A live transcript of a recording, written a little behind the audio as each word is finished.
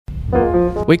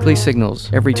Weekly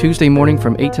Signals, every Tuesday morning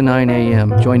from 8 to 9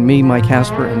 a.m. Join me, Mike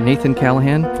Casper, and Nathan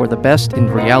Callahan for the best in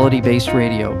reality-based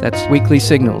radio. That's Weekly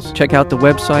Signals. Check out the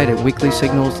website at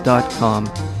weeklysignals.com.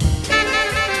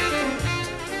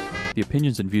 The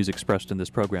opinions and views expressed in this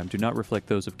program do not reflect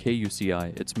those of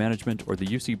KUCI, its management, or the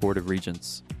UC Board of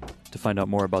Regents. To find out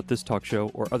more about this talk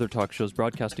show or other talk shows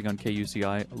broadcasting on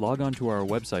KUCI, log on to our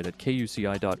website at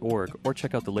kuci.org or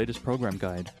check out the latest program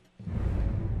guide.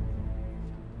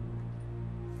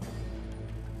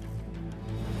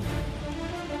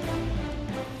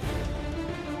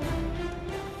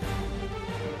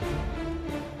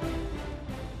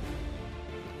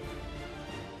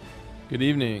 Good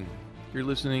evening. You're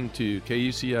listening to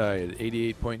KUCI at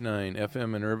 88.9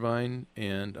 FM in Irvine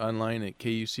and online at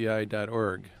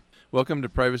kuci.org. Welcome to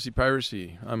Privacy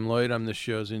Piracy. I'm Lloyd, I'm this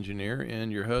show's engineer,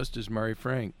 and your host is Mari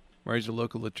Frank. Mari's a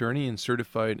local attorney and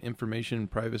certified information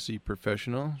privacy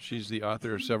professional. She's the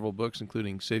author of several books,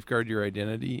 including Safeguard Your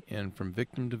Identity and From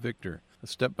Victim to Victor, a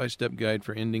step-by-step guide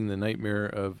for ending the nightmare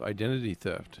of identity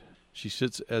theft. She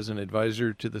sits as an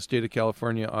advisor to the State of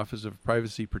California Office of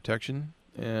Privacy Protection,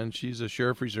 and she's a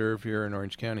sheriff reserve here in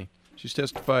Orange County. She's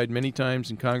testified many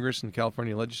times in Congress and the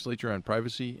California legislature on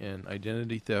privacy and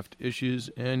identity theft issues,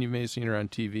 and you may have seen her on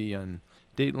TV on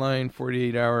Dateline,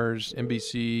 48 Hours,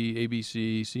 NBC,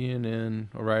 ABC,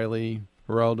 CNN, O'Reilly,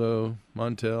 Geraldo,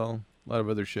 Montel, a lot of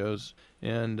other shows.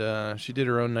 And she did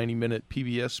her own 90-minute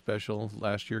PBS special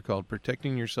last year called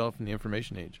Protecting Yourself in the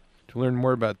Information Age. To learn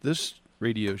more about this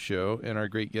radio show and our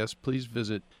great guests, please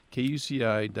visit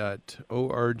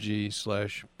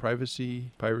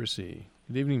kuci.org/privacypiracy.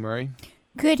 Good evening, Mari.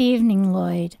 Good evening,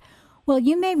 Lloyd. Well,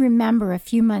 you may remember a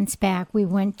few months back we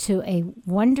went to a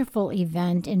wonderful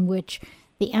event in which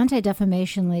the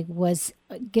Anti-Defamation League was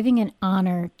giving an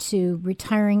honor to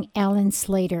retiring Alan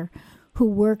Slater, who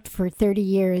worked for 30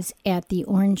 years at the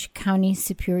Orange County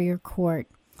Superior Court.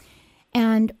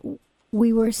 And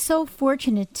we were so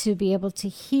fortunate to be able to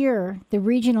hear the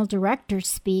regional director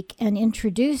speak and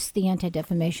introduce the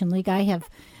Anti-Defamation League. I have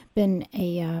been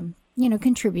a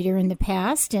contributor in the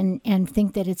past and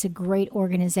think that it's a great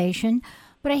organization.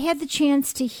 But I had the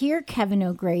chance to hear Kevin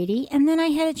O'Grady, and then I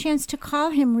had a chance to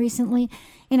call him recently,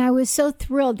 and I was so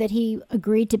thrilled that he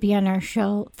agreed to be on our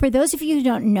show. For those of you who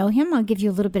don't know him, I'll give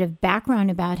you a little bit of background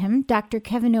about him. Dr.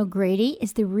 Kevin O'Grady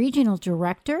is the regional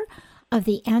director of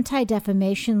the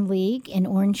Anti-Defamation League in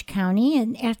Orange County,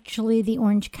 and actually the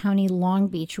Orange County Long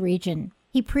Beach region.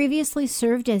 He previously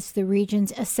served as the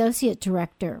region's associate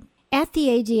director. At the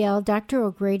ADL, Dr.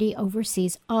 O'Grady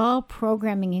oversees all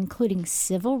programming, including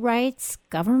civil rights,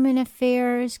 government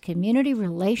affairs, community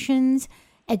relations,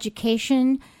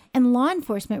 education, and law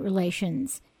enforcement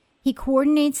relations. He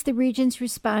coordinates the region's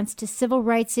response to civil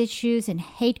rights issues and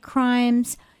hate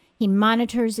crimes. He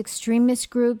monitors extremist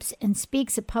groups and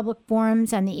speaks at public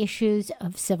forums on the issues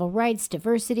of civil rights,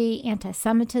 diversity,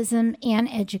 anti-Semitism,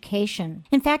 and education.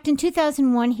 In fact, in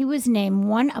 2001, he was named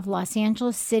one of Los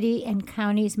Angeles City and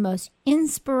County's most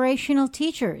inspirational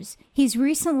teachers. He's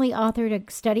recently authored a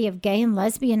study of gay and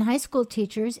lesbian high school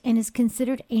teachers and is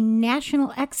considered a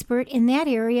national expert in that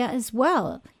area as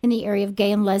well, in the area of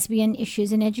gay and lesbian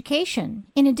issues in education.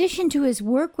 In addition to his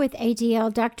work with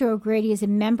ADL, Dr. O'Grady is a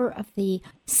member of the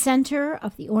Center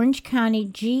of the Orange County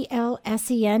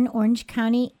GLSEN Orange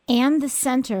County and the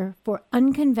Center for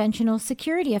Unconventional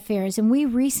Security Affairs. And we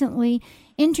recently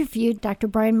interviewed Dr.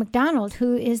 Brian McDonald,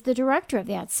 who is the director of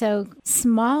that. So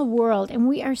small world. And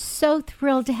we are so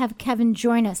thrilled to have Kevin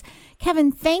join us.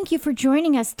 Kevin, thank you for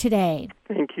joining us today.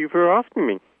 Thank you for asking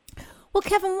me. Well,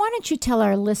 Kevin, why don't you tell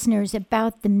our listeners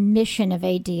about the mission of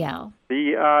ADL?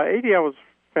 The ADL was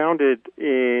founded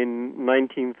in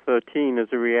 1913 as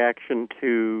a reaction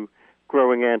to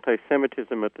growing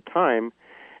anti-Semitism at the time.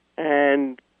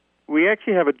 And we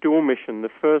actually have a dual mission. The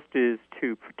first is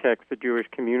to protect the Jewish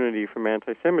community from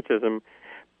anti-Semitism,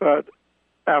 but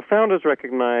our founders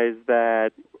recognized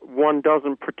that one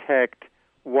doesn't protect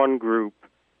one group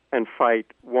and fight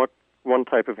one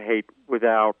type of hate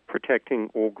without protecting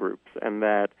all groups, and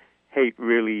that hate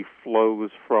really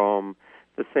flows from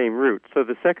the same root. So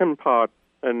the second part,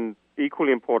 an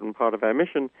equally important part of our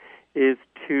mission, is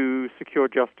to secure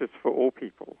justice for all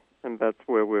people, and that's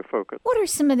where we're focused. What are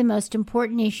some of the most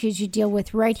important issues you deal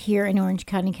with right here in Orange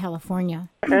County, California?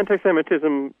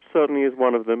 Anti-Semitism certainly is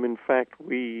one of them. In fact,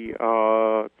 we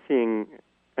are seeing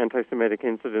anti-Semitic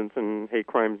incidents and hate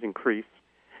crimes increase.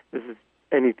 This is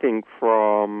anything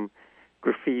from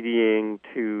graffitiing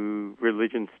to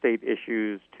religion-state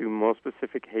issues to more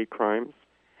specific hate crimes.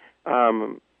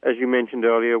 As you mentioned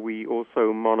earlier, we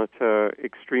also monitor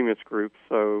extremist groups,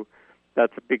 so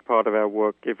that's a big part of our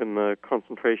work, given the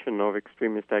concentration of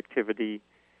extremist activity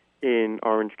in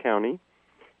Orange County.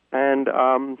 And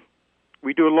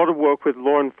we do a lot of work with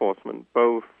law enforcement,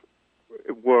 both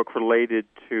work related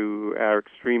to our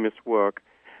extremist work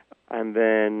and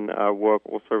then work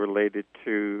also related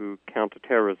to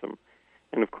counterterrorism.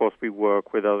 And, of course, we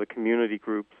work with other community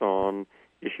groups on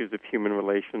issues of human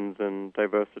relations and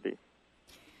diversity.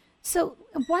 So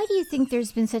why do you think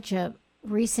there's been such a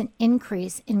recent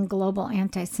increase in global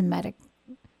anti-Semitic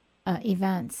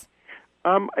events?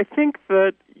 I think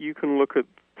that you can look at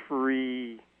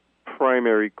three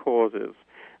primary causes.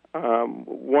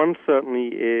 One certainly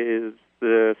is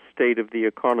the state of the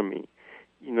economy.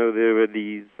 You know, there are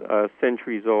these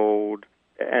centuries-old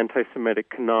anti-Semitic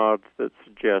canards that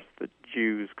suggest that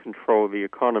Jews control the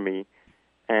economy,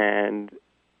 and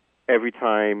every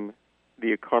time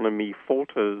the economy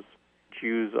falters,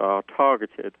 Jews are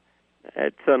targeted.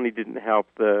 It certainly didn't help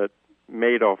that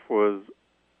Madoff was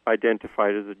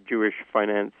identified as a Jewish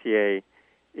financier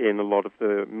in a lot of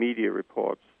the media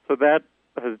reports. So that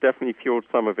has definitely fueled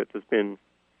some of it. There's been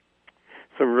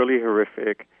some really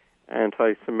horrific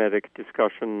anti-Semitic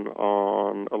discussion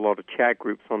on a lot of chat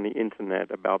groups on the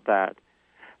Internet about that.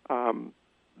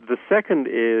 The second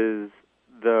is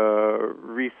the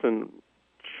recent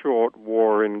short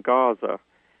war in Gaza.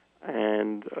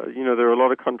 And, there are a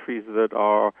lot of countries that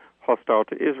are hostile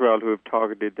to Israel who have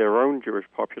targeted their own Jewish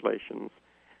populations.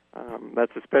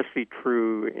 That's especially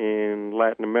true in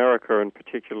Latin America and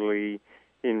particularly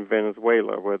in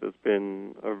Venezuela, where there's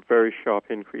been a very sharp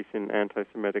increase in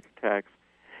anti-Semitic attacks.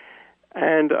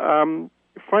 And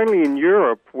finally, in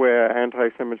Europe, where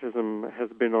anti-Semitism has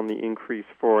been on the increase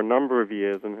for a number of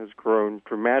years and has grown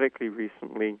dramatically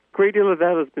recently, a great deal of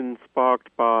that has been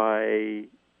sparked by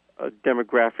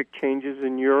demographic changes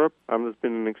in Europe. There's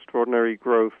been an extraordinary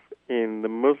growth in the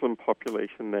Muslim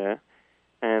population there,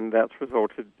 and that's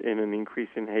resulted in an increase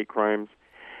in hate crimes.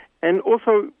 And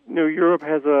also, Europe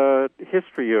has a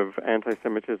history of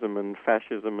anti-Semitism and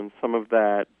fascism, and some of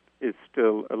that is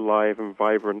still alive and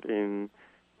vibrant in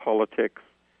politics.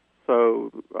 So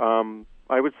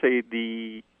I would say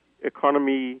the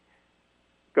economy,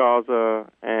 Gaza,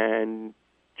 and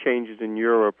changes in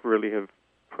Europe really have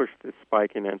pushed this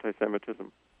spike in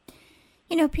anti-Semitism.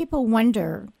 People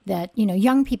wonder that,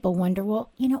 young people wonder, well,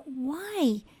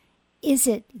 why is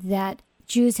it that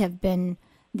Jews have been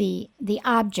the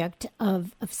object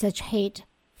of such hate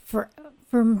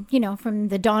from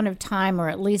the dawn of time, or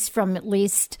at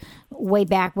least way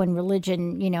back when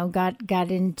religion, got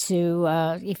into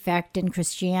effect in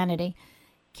Christianity.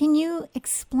 Can you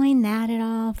explain that at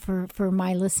all for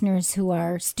my listeners who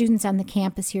are students on the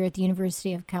campus here at the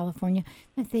University of California,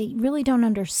 that they really don't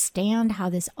understand how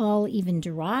this all even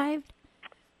derived?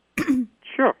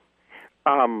 Sure.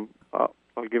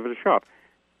 I'll give it a shot.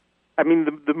 I mean,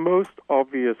 the most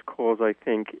obvious cause, I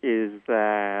think, is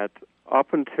that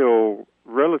up until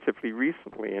relatively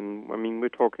recently, and I mean, we're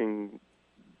talking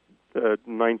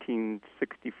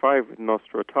 1965 with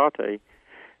Nostra Aetate,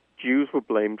 Jews were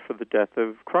blamed for the death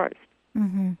of Christ.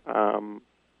 Mm-hmm.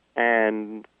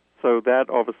 And so that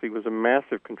obviously was a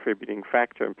massive contributing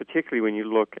factor, and particularly when you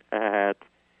look at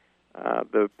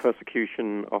the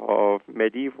persecution of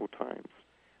medieval times.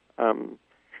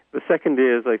 The second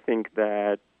is, I think,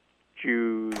 that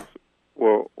Jews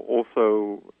were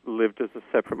also lived as a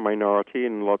separate minority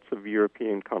in lots of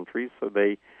European countries, so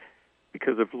they,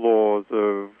 because of laws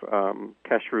of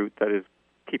kashrut, that is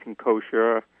keeping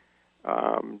kosher,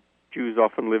 Jews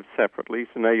often lived separately,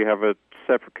 so now you have a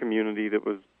separate community that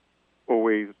was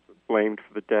always blamed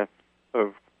for the death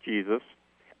of Jesus.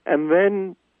 And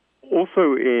then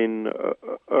also in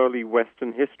early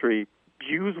Western history,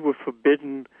 Jews were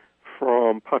forbidden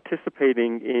from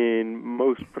participating in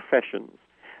most professions.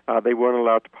 They weren't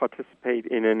allowed to participate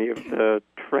in any of the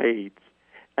trades,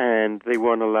 and they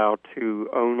weren't allowed to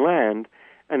own land.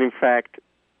 And in fact,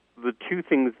 the two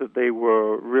things that they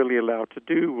were really allowed to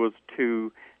do was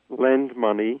to lend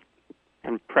money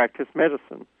and practice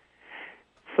medicine.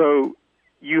 So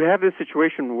you have this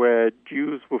situation where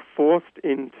Jews were forced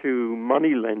into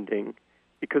money lending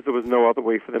because there was no other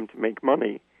way for them to make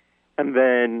money, and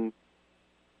then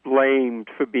blamed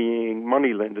for being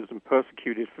moneylenders and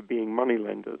persecuted for being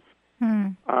moneylenders.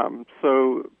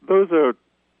 So those are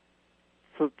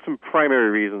some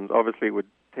primary reasons. Obviously, it would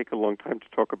take a long time to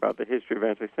talk about the history of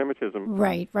anti-Semitism.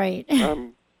 Right.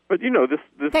 But, this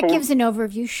that gives an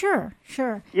overview. Sure.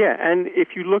 Yeah, and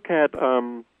if you look at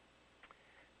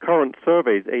current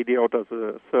surveys, ADL does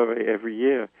a survey every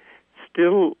year,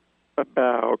 still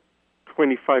about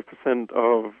 25%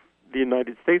 of the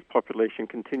United States population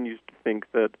continues to think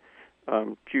that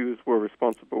Jews were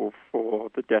responsible for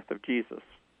the death of Jesus.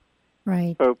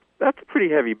 Right. So that's a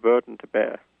pretty heavy burden to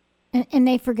bear. And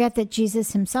they forget that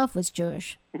Jesus himself was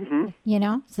Jewish.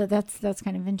 Mm-hmm. So that's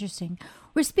kind of interesting.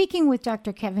 We're speaking with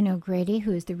Dr. Kevin O'Grady,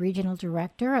 who is the regional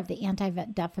director of the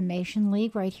Anti-Defamation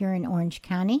League right here in Orange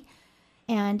County.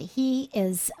 And he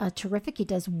is terrific. He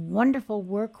does wonderful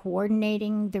work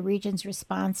coordinating the region's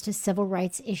response to civil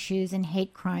rights issues and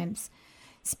hate crimes.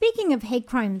 Speaking of hate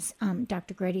crimes,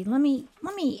 Dr. Grady, let me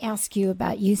ask you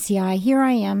about UCI. Here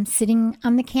I am sitting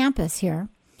on the campus here,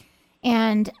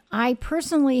 and I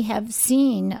personally have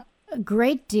seen a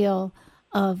great deal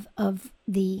of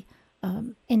the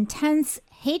intense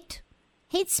hate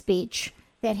speech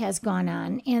that has gone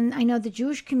on. And I know the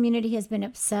Jewish community has been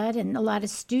upset, and a lot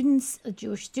of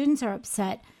Jewish students are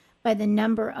upset by the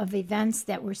number of events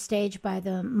that were staged by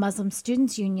the Muslim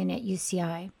Students Union at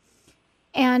UCI.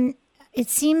 And it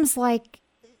seems like,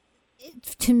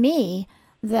 to me,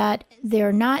 that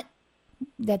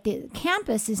the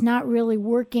campus is not really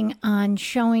working on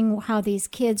showing how these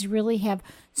kids really have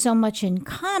so much in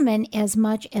common, as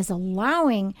much as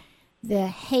allowing the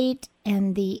hate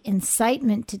and the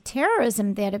incitement to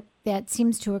terrorism that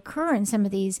seems to occur in some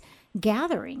of these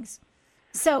gatherings.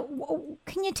 So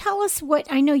can you tell us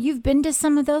I know you've been to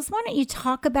some of those. Why don't you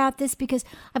talk about this? Because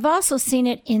I've also seen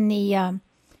it in the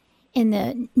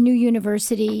New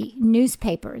University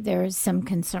newspaper. There's some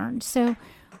concern. So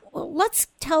let's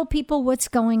tell people what's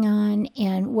going on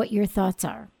and what your thoughts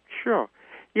are. Sure.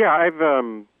 Yeah, I've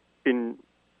been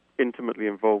intimately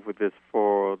involved with this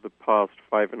for the past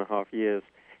 5.5 years.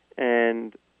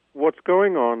 And what's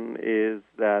going on is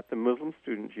that the Muslim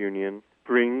Students Union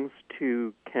brings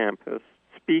to campus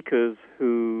speakers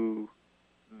who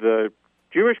the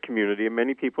Jewish community and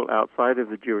many people outside of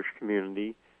the Jewish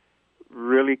community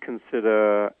really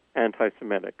consider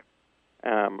anti-Semitic.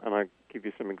 And I'll give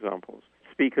you some examples.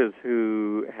 Speakers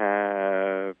who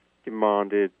have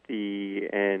demanded the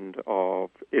end of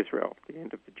Israel, the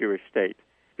end of the Jewish state.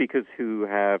 Speakers who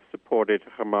have supported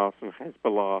Hamas and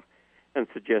Hezbollah and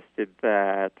suggested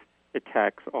that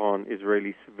attacks on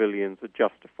Israeli civilians are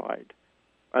justified.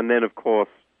 And then, of course,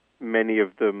 many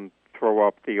of them throw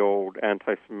up the old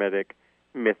anti-Semitic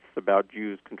myths about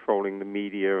Jews controlling the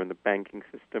media and the banking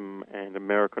system and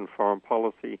American foreign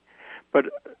policy. But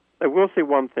I will say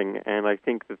one thing, and I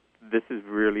think that this is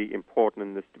really important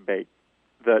in this debate,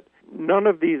 that none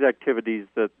of these activities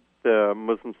that the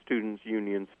Muslim Students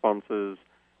Union sponsors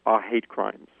are hate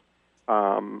crimes.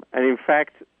 And in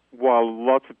fact, while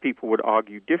lots of people would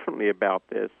argue differently about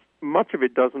this, much of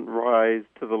it doesn't rise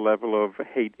to the level of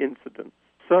hate incidents.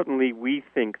 Certainly, we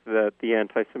think that the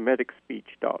anti-Semitic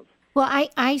speech does. Well,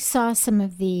 I saw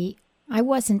I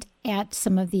wasn't at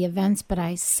some of the events, but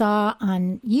I saw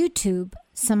on YouTube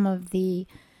some of the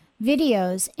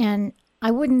videos, and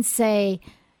I wouldn't say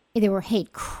they were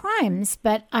hate crimes,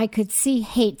 but I could see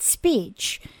hate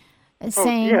speech.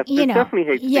 Saying, definitely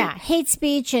hate speech. Yeah, hate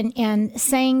speech and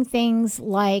saying things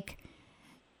like,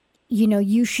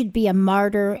 you should be a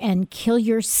martyr and kill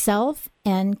yourself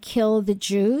and kill the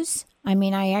Jews. I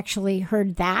mean, I actually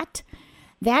heard that.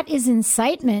 That is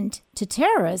incitement to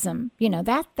terrorism.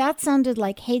 That sounded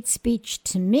like hate speech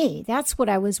to me. That's what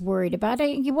I was worried about.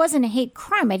 It wasn't a hate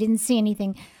crime. I didn't see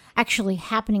anything actually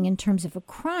happening in terms of a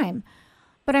crime.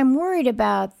 But I'm worried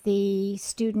about the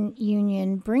student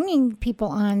union bringing people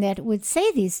on that would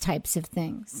say these types of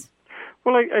things.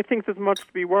 Well, I think there's much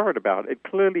to be worried about. It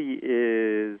clearly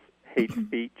is hate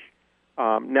speech.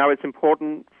 Now, it's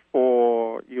important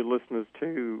for your listeners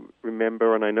to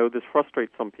remember, and I know this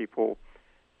frustrates some people,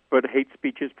 but hate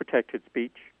speech is protected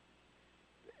speech.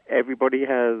 Everybody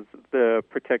has the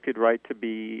protected right to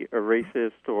be a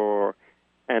racist or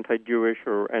anti-Jewish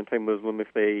or anti-Muslim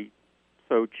if they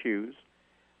so choose.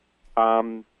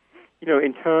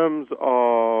 In terms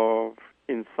of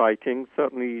inciting,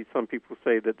 certainly some people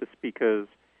say that the speakers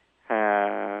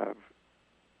have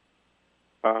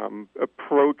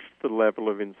approached the level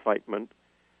of incitement.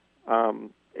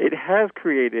 It has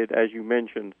created, as you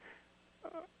mentioned,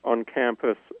 on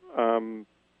campus, some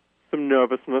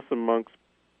nervousness amongst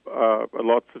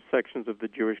lots of sections of the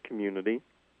Jewish community.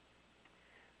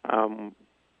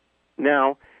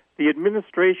 Now, the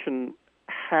administration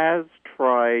has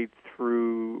tried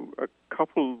through a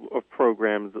couple of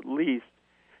programs at least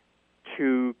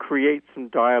to create some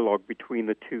dialogue between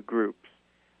the two groups.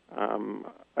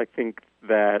 I think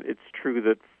that it's true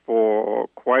that for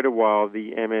quite a while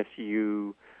the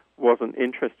MSU wasn't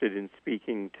interested in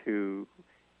speaking to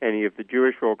any of the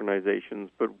Jewish organizations,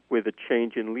 but with a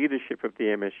change in leadership of the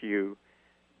MSU,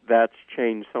 that's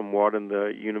changed somewhat, and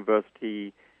the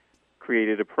university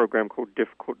created a program called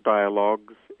Difficult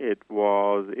Dialogues. It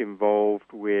was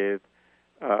involved with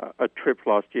a trip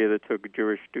last year that took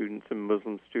Jewish students and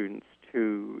Muslim students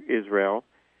to Israel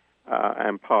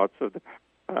and parts of the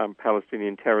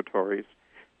Palestinian territories.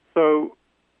 So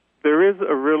there is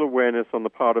a real awareness on the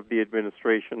part of the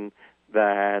administration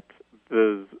that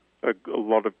there's a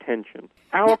lot of tension.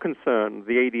 Our concern,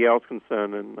 the ADL's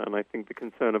concern, and I think the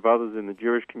concern of others in the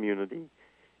Jewish community,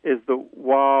 is that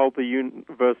while the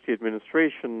university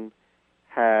administration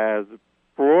has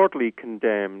broadly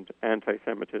condemned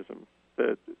anti-Semitism,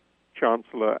 the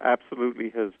chancellor absolutely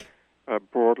has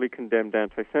broadly condemned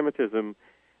anti-Semitism,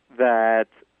 that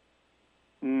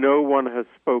no one has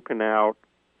spoken out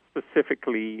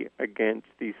specifically against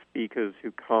these speakers who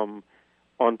come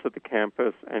onto the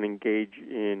campus and engage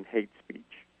in hate speech.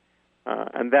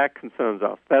 And that concerns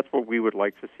us. That's what we would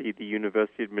like to see the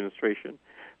university administration,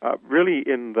 really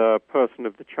in the person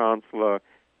of the chancellor,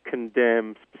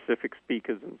 condemn specific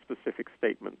speakers and specific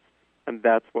statements. And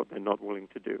that's what they're not willing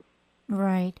to do.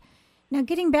 Right. Now,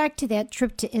 getting back to that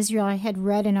trip to Israel, I had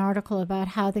read an article about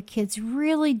how the kids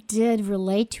really did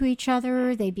relate to each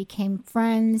other. They became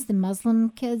friends. The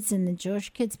Muslim kids and the Jewish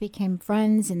kids became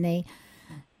friends, and they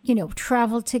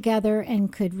traveled together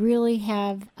and could really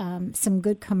have some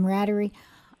good camaraderie.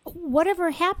 Whatever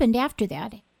happened after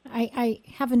that? I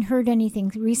haven't heard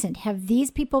anything recent. Have these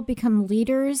people become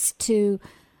leaders to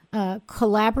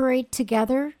collaborate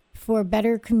together for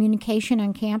better communication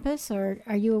on campus, or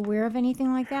are you aware of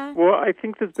anything like that? Well, I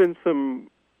think there's been some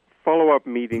follow-up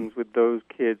meetings with those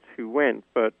kids who went,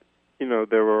 but,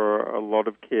 there were a lot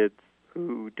of kids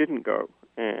who didn't go,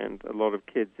 and a lot of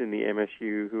kids in the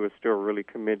MSU who are still really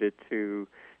committed to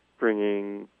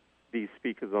bringing these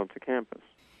speakers onto campus.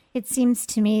 It seems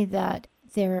to me that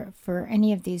for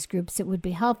any of these groups, it would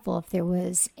be helpful if there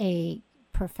was a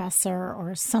professor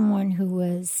or someone who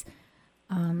was,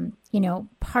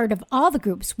 part of all the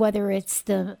groups, whether it's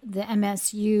the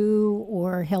MSU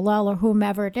or Hillel or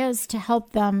whomever it is, to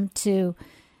help them to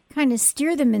kind of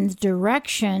steer them in the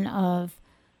direction of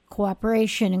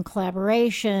cooperation and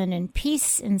collaboration and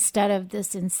peace instead of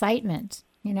this incitement.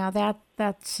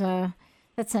 That's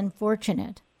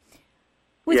unfortunate.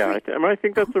 I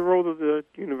think that's the role that the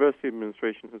university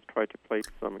administration has tried to play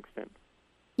to some extent.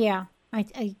 Yeah,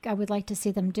 I would like to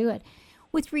see them do it.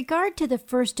 With regard to the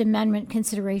First Amendment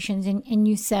considerations, and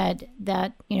you said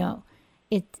that,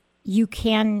 you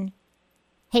can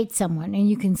hate someone, and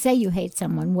you can say you hate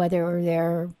someone, whether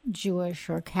they're Jewish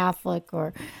or Catholic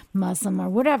or Muslim or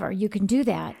whatever. You can do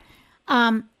that.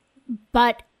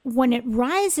 But when it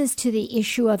rises to the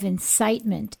issue of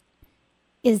incitement,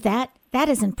 that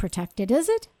isn't protected, is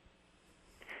it?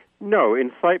 No,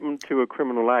 incitement to a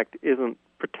criminal act isn't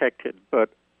protected,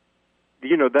 but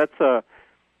there's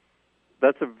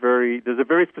a very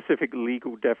specific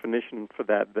legal definition for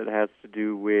that has to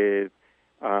do with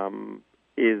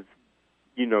is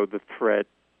the threat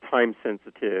time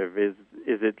sensitive? Is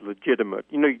it legitimate?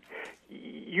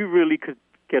 You really could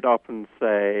get up and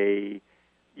say,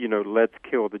 let's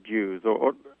kill the Jews,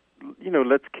 or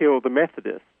let's kill the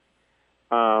Methodists.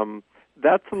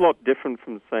 That's a lot different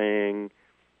from saying,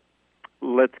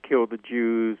 let's kill the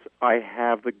Jews, I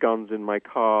have the guns in my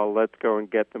car, let's go and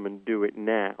get them and do it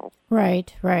now.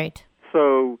 Right.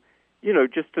 So,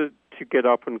 just to get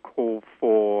up and call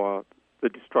for the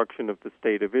destruction of the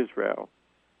state of Israel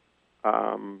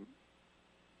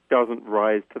doesn't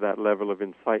rise to that level of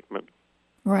incitement.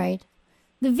 Right.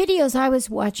 The videos I was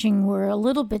watching were a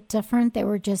little bit different. They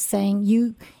were just saying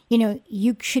you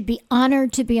should be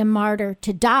honored to be a martyr,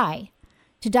 to die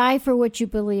for what you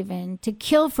believe in, to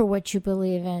kill for what you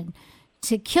believe in,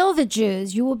 to kill the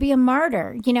Jews. You will be a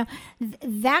martyr.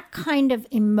 That kind of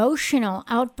emotional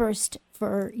outburst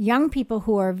for young people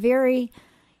who are very,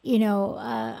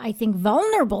 I think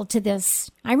vulnerable to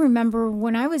this. I remember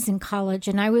when I was in college,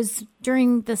 and I was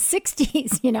during the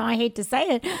 60s, I hate to say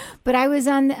it, but I was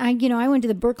I went to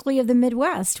the Berkeley of the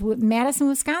Midwest, Madison,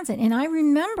 Wisconsin, and I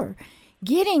remember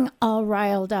getting all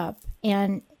riled up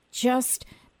and just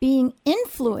being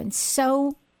influenced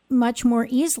so much more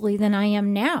easily than I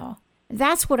am now.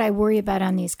 That's what I worry about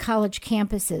on these college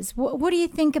campuses. What do you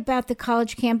think about the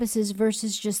college campuses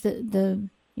versus just the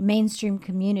mainstream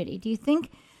community? Do you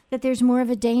think that there's more of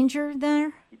a danger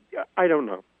there? I don't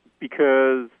know,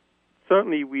 because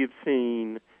certainly we've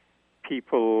seen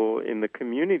people in the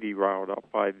community riled up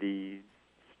by these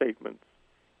statements.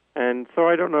 And so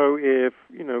I don't know if,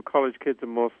 college kids are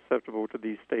more susceptible to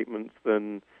these statements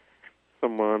than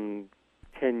someone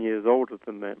 10 years older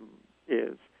than them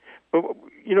is. But,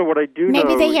 what I do Maybe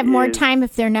know they have more is, time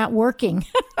if they're not working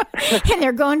and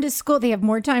they're going to school. They have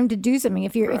more time to do something.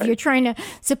 If you're trying to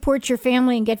support your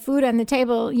family and get food on the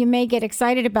table, you may get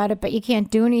excited about it, but you can't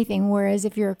do anything. Whereas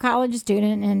if you're a college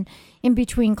student and in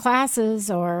between classes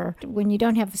or when you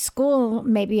don't have school,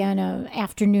 maybe on an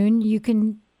afternoon, you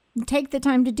can take the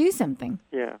time to do something.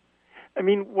 Yeah. I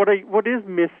mean, what is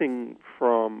missing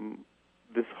from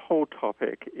this whole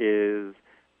topic is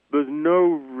there's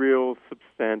no real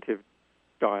substantive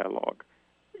dialogue.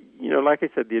 Like I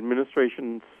said, the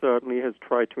administration certainly has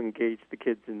tried to engage the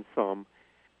kids in some.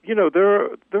 There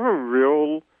are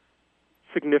real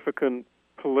significant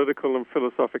political and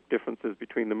philosophic differences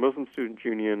between the Muslim Student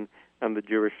Union and the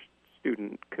Jewish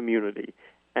student community.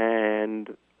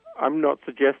 And I'm not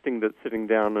suggesting that sitting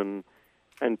down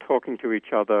and talking to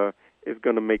each other is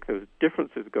going to make those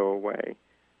differences go away.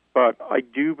 But I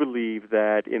do believe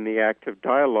that in the act of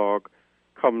dialogue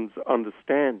comes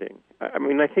understanding. I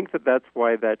mean, I think that's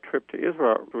why that trip to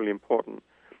Israel was really important.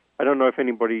 I don't know if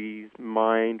anybody's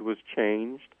mind was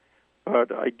changed,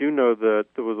 but I do know that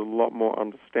there was a lot more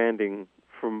understanding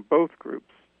from both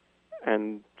groups,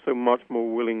 and so much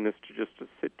more willingness to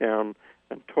sit down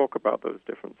and talk about those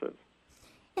differences.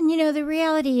 And the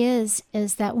reality is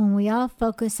that when we all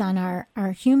focus on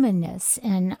our humanness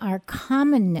and our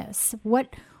commonness,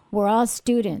 we're all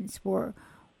students, we're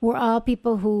all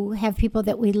people who have people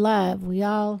that we love, we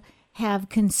all have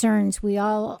concerns, we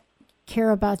all care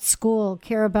about school,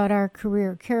 care about our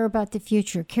career, care about the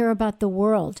future, care about the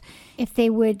world. If they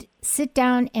would sit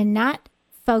down and not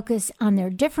focus on their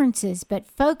differences, but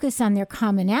focus on their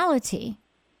commonality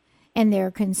and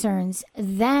their concerns,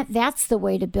 that's the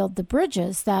way to build the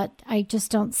bridges. That I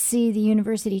just don't see the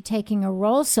university taking a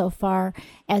role so far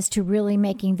as to really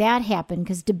making that happen,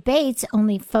 because debates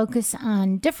only focus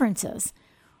on differences.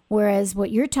 Whereas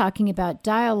what you're talking about,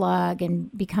 dialogue and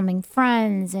becoming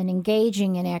friends and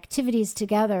engaging in activities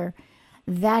together,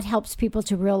 that helps people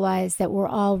to realize that we're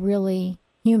all really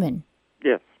human.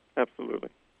 Yes, absolutely.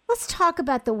 Let's talk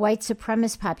about the white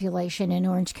supremacist population in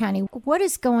Orange County. What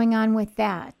is going on with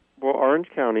that? Well, Orange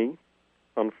County,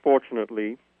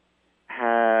 unfortunately,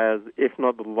 has, if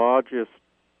not the largest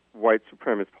white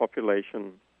supremacist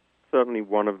population, certainly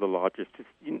one of the largest.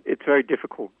 It's very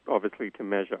difficult, obviously, to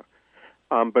measure.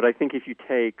 But I think if you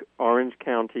take Orange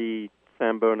County,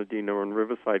 San Bernardino, and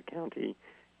Riverside County,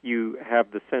 you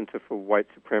have the center for white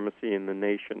supremacy in the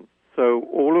nation. So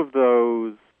all of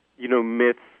those,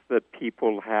 myths that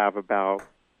people have about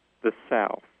the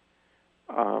South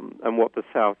and what the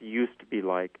South used to be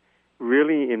like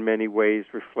really in many ways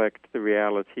reflect the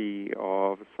reality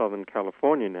of Southern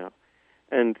California now.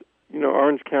 And,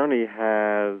 Orange County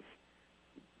has,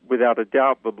 without a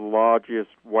doubt, the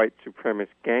largest white supremacist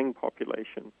gang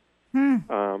population.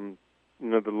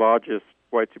 The largest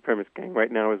white supremacist gang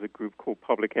right now is a group called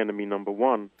Public Enemy Number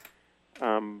One.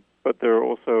 But there are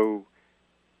also,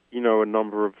 a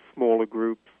number of smaller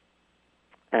groups.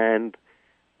 And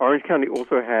Orange County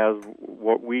also has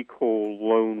what we call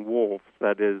lone wolves,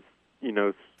 that is,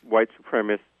 white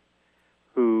supremacists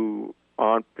who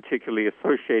aren't particularly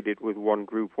associated with one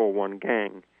group or one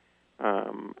gang.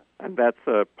 And that's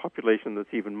a population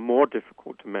that's even more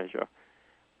difficult to measure.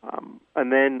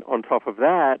 And then on top of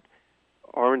that,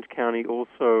 Orange County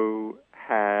also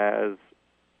has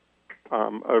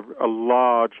a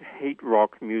large hate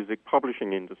rock music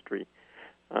publishing industry.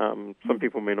 Some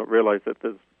people may not realize that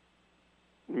there's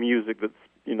music that's,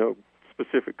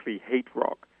 specifically hate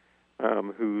rock,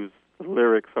 whose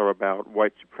lyrics are about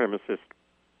white supremacist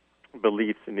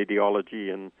beliefs and ideology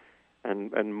and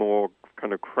more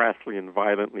kind of crassly and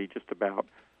violently just about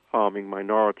harming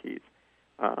minorities.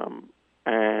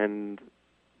 And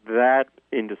that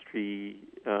industry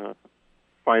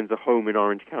finds a home in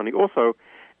Orange County also.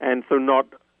 And so not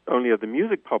only are the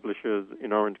music publishers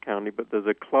in Orange County, but there's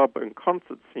a club and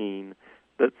concert scene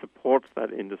that supports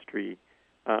that industry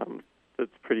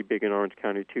that's pretty big in Orange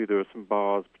County, too. There are some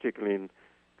bars, particularly in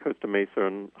Costa Mesa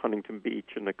and Huntington Beach,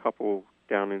 and a couple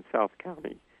down in South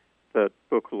County that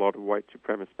book a lot of white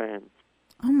supremacist bands.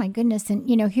 Oh, my goodness. And,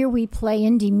 here we play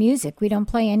indie music. We don't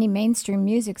play any mainstream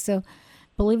music. So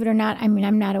believe it or not,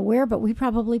 I'm not aware, but we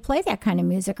probably play that kind of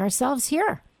music ourselves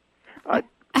here.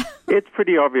 It's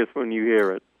pretty obvious when you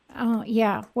hear it. Oh,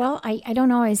 yeah. Well, I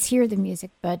don't always hear the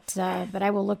music, but I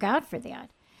will look out for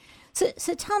that.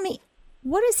 So tell me,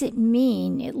 what does it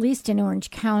mean, at least in Orange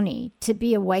County, to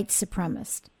be a white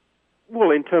supremacist?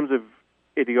 Well, in terms of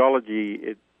ideology,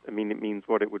 it means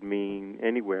what it would mean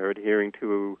anywhere, adhering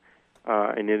to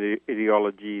an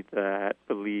ideology that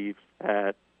believes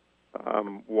that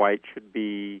white should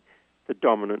be the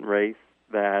dominant race,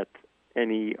 that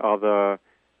any other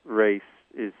race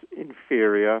is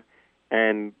inferior,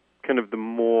 and kind of the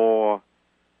more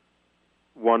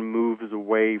one moves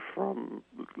away from,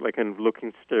 like, kind of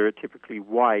looking stereotypically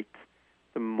white,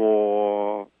 the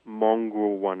more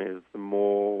mongrel one is, the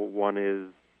more one is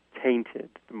tainted,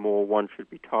 the more one should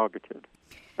be targeted.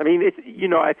 I mean, it's,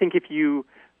 I think if you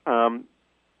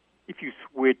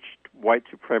switched white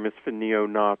supremacist for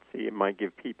neo-Nazi, it might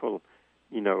give people,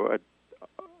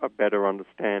 a better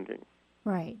understanding.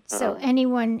 Right. So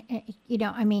anyone,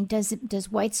 does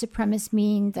white supremacist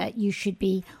mean that you should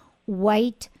be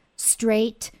white,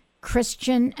 straight,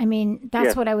 Christian? I mean, that's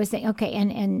Yes. what I was thinking. Okay,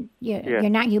 and you're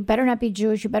not. You better not be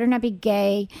Jewish. You better not be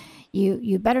gay.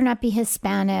 You better not be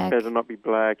Hispanic. You better not be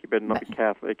black. You better not be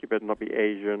Catholic. You better not be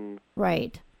Asian.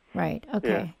 Right. Okay.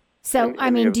 Yeah. So,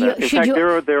 And should you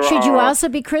are- also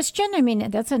be Christian? I mean,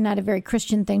 that's not a very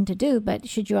Christian thing to do, but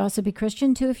should you also be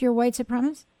Christian too if you're white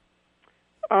supremacist?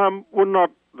 Well,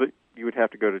 not that you would have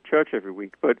to go to church every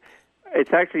week, but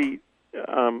it's actually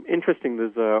interesting.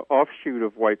 There's an offshoot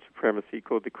of white supremacy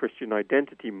called the Christian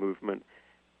Identity Movement,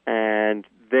 and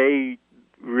they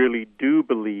really do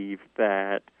believe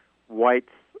that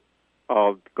whites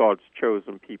are God's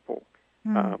chosen people,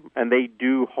 and they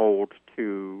do hold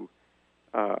to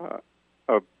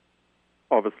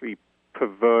obviously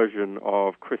perversion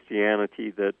of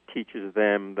Christianity that teaches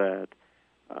them that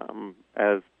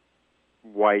as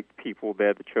white people,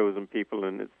 they're the chosen people,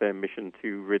 and it's their mission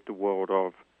to rid the world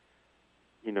of,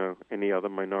 any other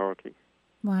minority.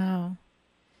 Wow.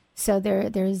 So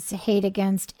there's hate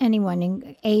against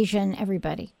anyone, Asian,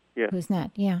 everybody. Yeah. Who's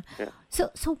not? Yeah.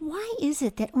 So why is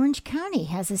it that Orange County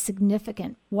has a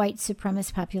significant white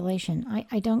supremacist population?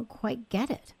 I don't quite get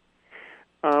it.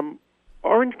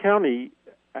 Orange County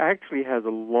actually has a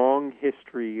long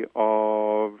history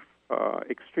of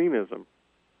extremism,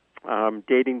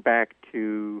 dating back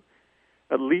to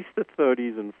at least the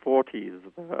 30s and 40s.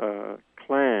 The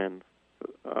Klan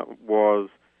was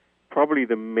probably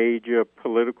the major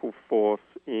political force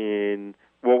in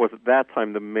what was at that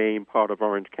time the main part of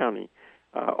Orange County.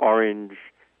 Orange,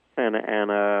 Santa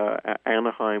Ana,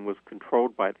 Anaheim was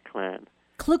controlled by the Klan.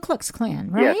 Ku Klux Klan,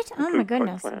 right? Yes, oh Ku my Klux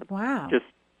goodness! Klan. Wow.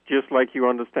 Just like you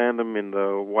understand them in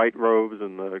the white robes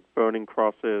and the burning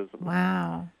crosses.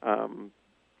 Wow.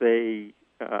 They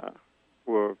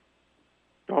were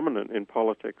dominant in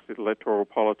politics, electoral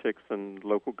politics, and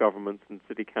local governments and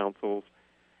city councils.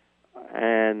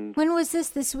 And when was this?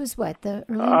 This was what, the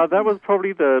early? That was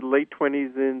probably the late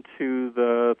 20s into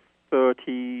the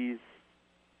 30s.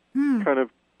 Kind of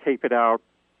tapered out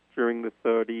during the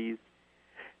 30s,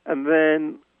 and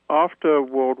then after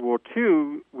World War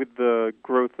II, with the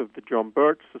growth of the John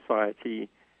Birch Society,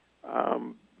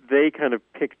 they kind of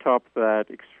picked up that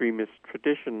extremist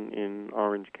tradition in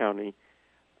Orange County.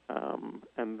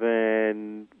 And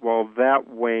then while that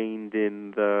waned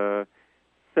in the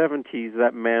 70s,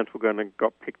 that mantle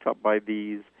got picked up by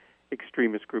these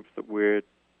extremist groups that we're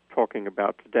talking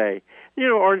about today.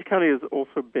 Orange County has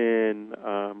also been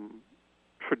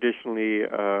traditionally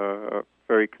a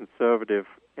very conservative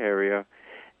area,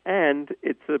 and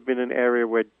it's been an area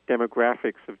where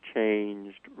demographics have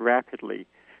changed rapidly.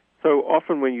 So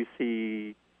often when you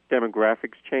see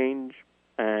demographics change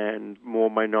and more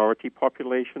minority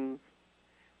populations,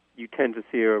 you tend to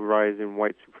see a rise in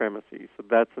white supremacy. So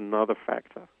that's another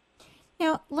factor.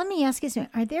 Now, let me ask you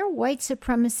something. Are there white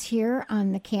supremacists here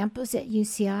on the campus at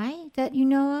UCI that you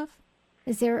know of?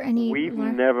 Is there any? We've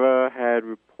never had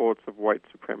reports of white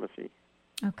supremacy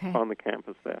on the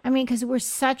campus there. I mean, because we're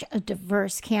such a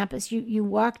diverse campus. You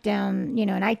walk down,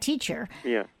 and I teach here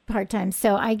part-time,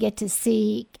 so I get to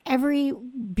see every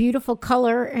beautiful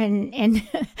color and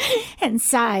and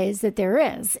size that there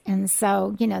is. And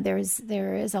so, there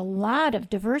is a lot of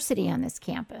diversity on this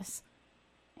campus.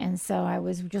 And so I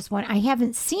was just wondering, I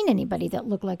haven't seen anybody that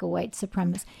looked like a white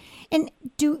supremacist. And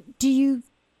do you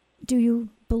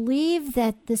believe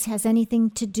that this has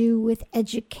anything to do with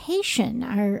education?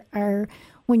 Are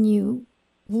when you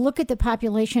look at the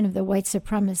population of the white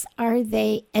supremacists, are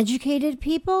they educated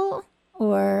people,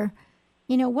 or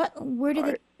where do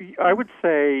they? I would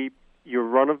say your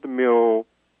run-of-the-mill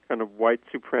kind of white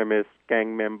supremacist,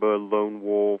 gang member, lone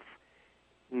wolf,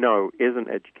 isn't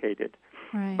educated.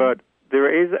 Right. But there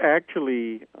is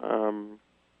actually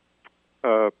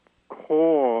a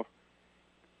core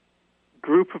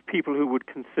group of people who would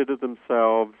consider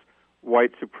themselves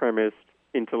white supremacist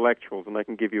intellectuals, and I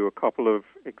can give you a couple of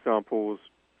examples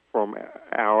from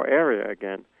our area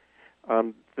again.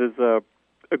 There's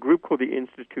a group called the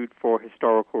Institute for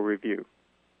Historical Review.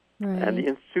 Right. And the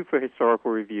Institute for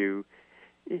Historical Review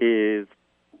is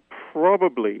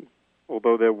probably,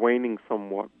 although they're waning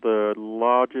somewhat, the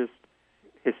largest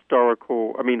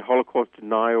Holocaust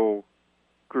denial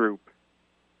group,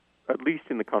 at least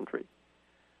in the country.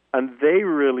 And they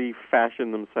really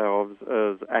fashion themselves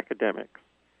as academics.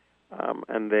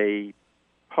 And they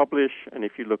publish, and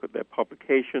if you look at their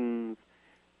publications,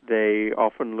 they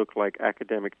often look like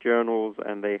academic journals,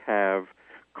 and they have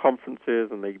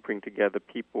conferences, and they bring together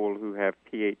people who have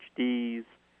PhDs.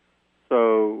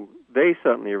 So they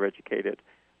certainly are educated.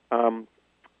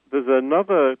 There's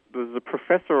a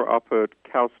professor up at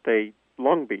Cal State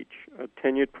Long Beach, a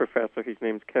tenured professor. His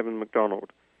name's Kevin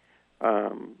McDonald,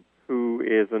 who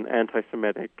is an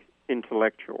anti-Semitic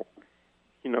intellectual.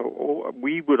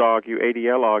 We would argue,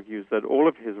 ADL argues, that all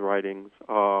of his writings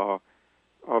are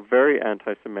very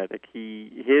anti-Semitic.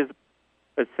 His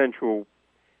essential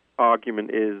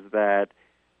argument is that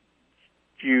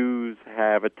Jews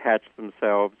have attached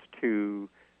themselves to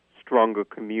stronger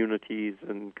communities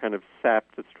and kind of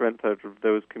sapped the strength out of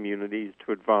those communities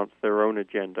to advance their own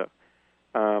agenda.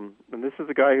 And this is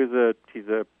a guy he's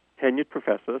a tenured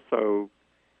professor, so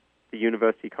the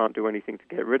university can't do anything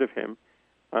to get rid of him.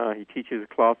 He teaches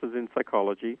classes in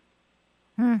psychology.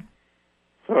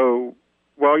 So,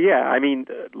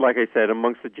 like I said,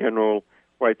 amongst the general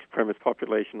white supremacist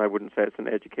population, I wouldn't say it's an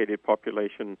educated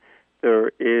population.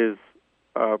 There is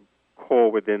a core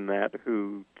within that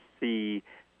who see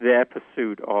their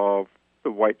pursuit of the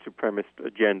white supremacist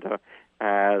agenda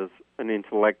as an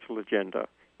intellectual agenda.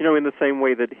 In the same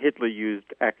way that Hitler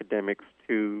used academics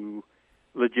to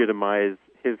legitimize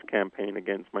his campaign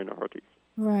against minorities.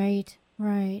 Right.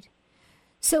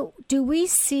 So do we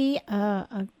see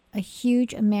a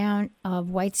huge amount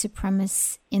of white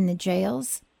supremacists in the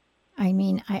jails? I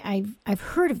mean, I've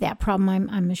heard of that problem.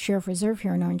 I'm a sheriff reserve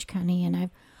here in Orange County, and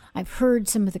I've heard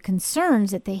some of the concerns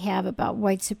that they have about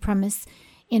white supremacists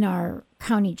in our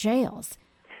county jails.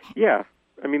 Yeah.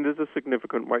 There's a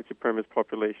significant white supremacist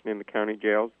population in the county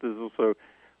jails. There's also,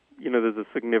 there's a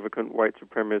significant white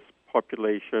supremacist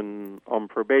population on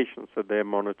probation, so they're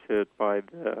monitored by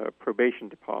the probation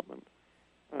department.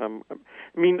 Law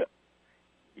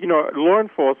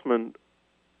enforcement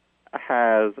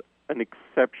has an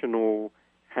exceptional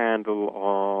handle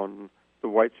on the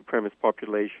white supremacist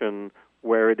population,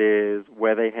 where it is,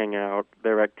 where they hang out,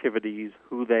 their activities,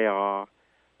 who they are.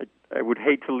 I would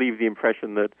hate to leave the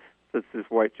impression that there's this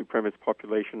white supremacist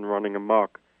population running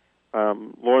amok.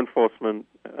 Law enforcement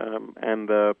and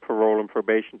the parole and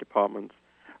probation departments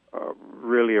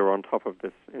really are on top of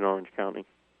this in Orange County.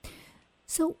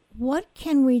 So what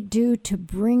can we do to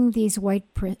bring these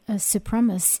white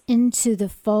supremacists into the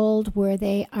fold where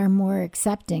they are more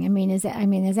accepting? Is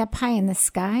that pie in the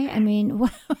sky?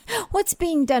 What's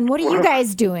being done? What are you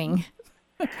guys doing?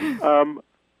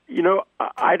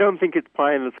 I don't think it's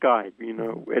pie in the sky.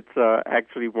 It's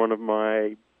actually one of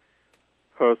my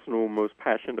personal, most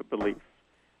passionate beliefs,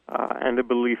 and a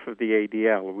belief of the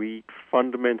ADL. We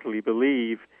fundamentally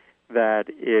believe that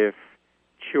if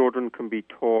children can be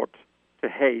taught to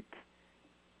hate,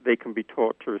 they can be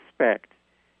taught to respect.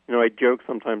 I joke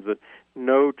sometimes that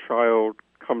no child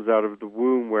comes out of the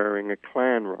womb wearing a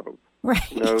Klan robe.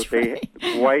 Right.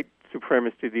 White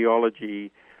supremacist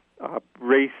ideology,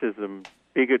 racism,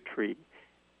 bigotry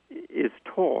is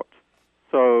taught,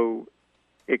 so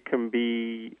it can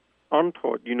be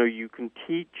untaught. You can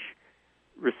teach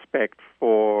respect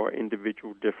for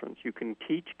individual difference. You can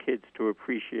teach kids to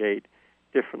appreciate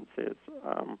differences.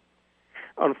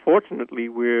 Unfortunately,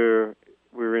 we're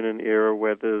in an era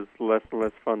where there's less and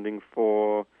less funding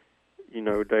for,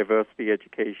 diversity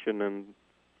education and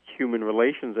human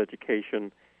relations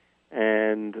education,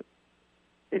 and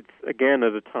it's, again,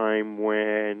 at a time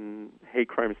when hate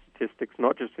crime statistics,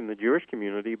 not just in the Jewish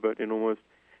community, but in almost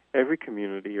every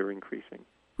community, are increasing.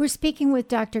 We're speaking with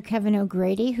Dr. Kevin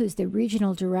O'Grady, who's the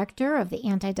Regional Director of the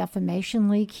Anti-Defamation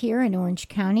League here in Orange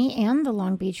County and the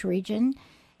Long Beach region,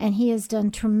 and he has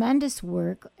done tremendous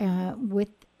work with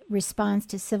response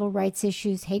to civil rights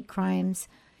issues, hate crimes.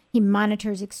 He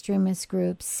monitors extremist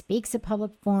groups, speaks at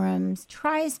public forums,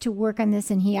 tries to work on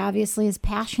this, and he obviously is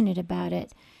passionate about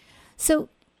it. So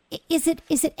is it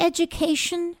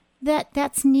education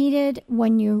that's needed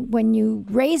when you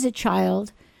raise a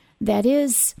child that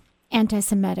is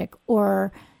anti-Semitic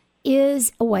or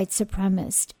is a white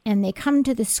supremacist and they come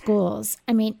to the schools?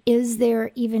 Is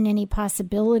there even any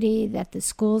possibility that the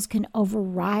schools can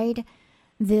override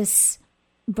this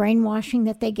brainwashing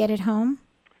that they get at home?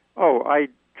 Oh, I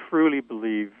truly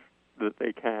believe that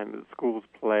they can. The schools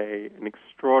play an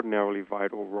extraordinarily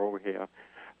vital role here.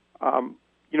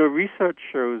 Research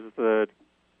shows that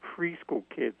preschool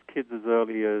kids as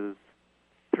early as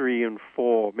 3 and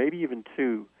 4, maybe even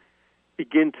 2,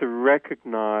 begin to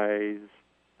recognize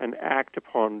and act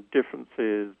upon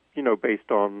differences,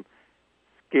 based on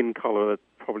skin color. That's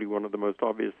probably one of the most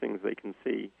obvious things they can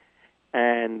see.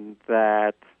 And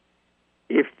that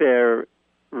if they're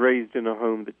raised in a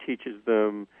home that teaches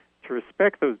them to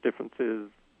respect those differences,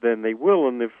 then they will.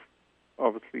 And if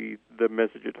obviously the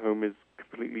message at home is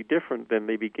completely different, then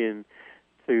they begin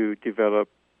to develop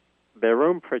their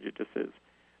own prejudices.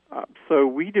 So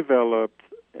we developed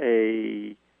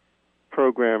a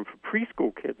program for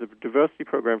preschool kids, a diversity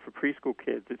program for preschool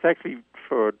kids. It's actually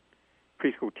for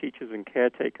preschool teachers and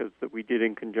caretakers that we did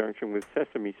in conjunction with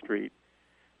Sesame Street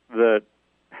that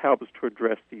helps to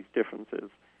address these differences.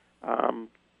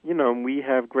 And we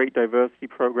have great diversity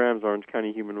programs. Orange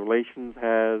County Human Relations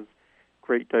has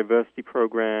great diversity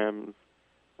programs.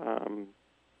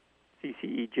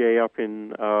 CCEJ up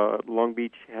in Long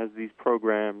Beach has these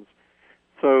programs.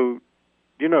 So,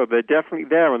 they're definitely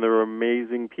there, and there are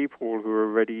amazing people who are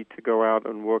ready to go out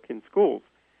and work in schools.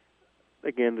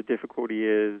 Again, the difficulty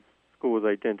is schools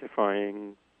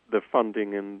identifying the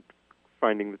funding and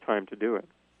finding the time to do it.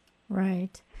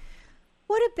 Right.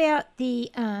 What about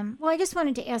I just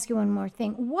wanted to ask you one more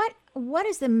thing. What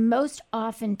is the most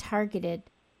often targeted,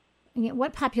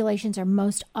 what populations are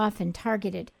most often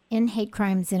targeted in hate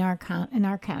crimes in our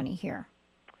county here?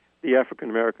 The African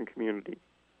American community.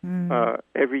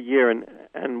 Every year,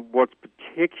 and what's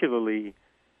particularly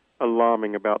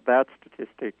alarming about that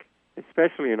statistic,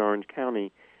 especially in Orange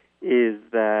County, is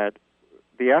that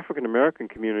the African American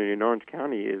community in Orange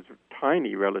County is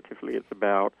tiny relatively. It's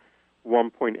about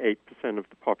 1.8% of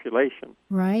the population.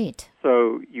 Right.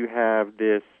 So you have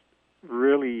this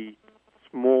really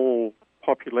small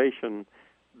population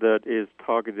that is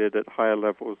targeted at higher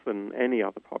levels than any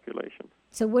other population.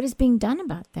 So what is being done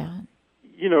about that?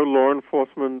 Law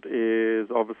enforcement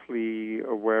is obviously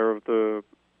aware of the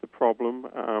problem.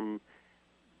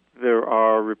 There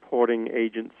are reporting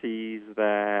agencies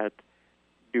that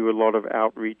do a lot of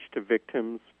outreach to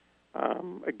victims.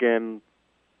 Again,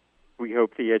 we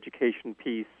hope the education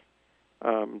piece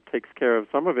takes care of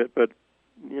some of it, but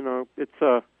it's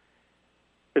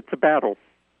a battle.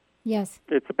 Yes,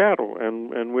 it's a battle,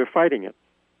 and we're fighting it.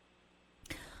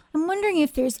 I'm wondering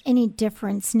if there's any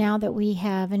difference now that we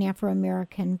have an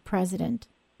Afro-American president.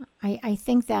 I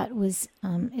think that was,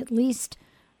 at least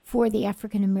for the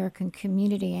African-American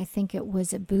community, I think it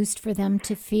was a boost for them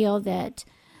to feel that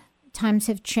times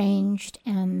have changed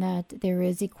and that there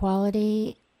is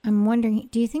equality. I'm wondering,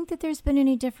 do you think that there's been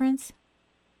any difference?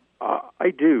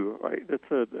 I do.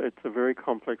 It's a very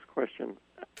complex question.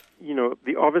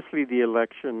 Obviously the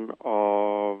election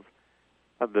of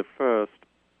the first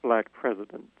black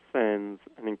president sends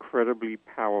an incredibly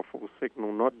powerful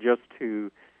signal, not just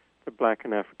to the black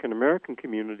and African American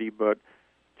community, but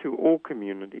to all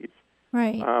communities.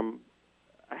 Right.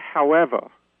 However,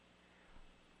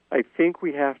 I think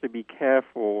we have to be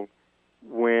careful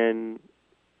when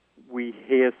we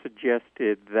hear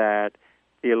suggested that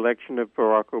the election of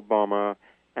Barack Obama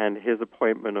and his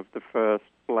appointment of the first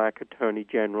black attorney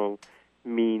general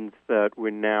means that we're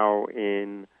now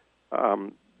in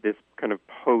this kind of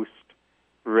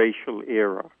post-racial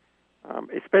era,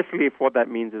 especially if what that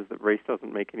means is that race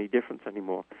doesn't make any difference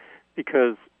anymore.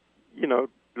 Because,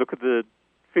 look at the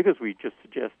figures we just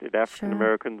suggested. African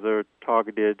Americans are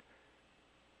targeted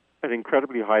at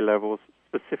incredibly high levels,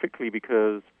 specifically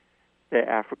because they're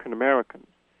African Americans.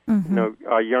 Mm-hmm.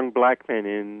 Our young black men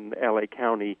in L.A.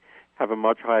 County have a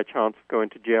much higher chance of going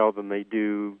to jail than they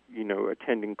do,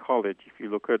 attending college. If you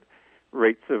look at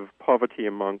rates of poverty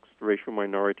amongst racial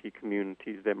minority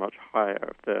communities, they're much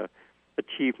higher. The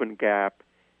achievement gap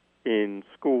in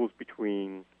schools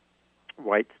between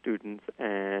white students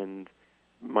and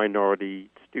minority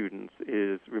students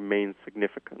remains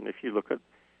significant. If you look at,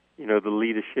 the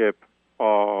leadership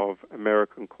of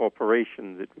American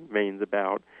corporations, it remains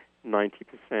about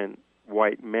 90%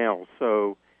 white male.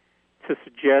 So to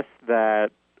suggest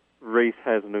that race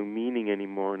has no meaning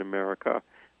anymore in America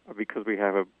because we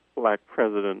have a black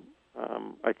president,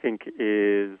 I think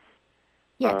is...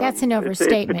 Yeah, that's an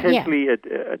overstatement. It's potentially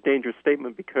a dangerous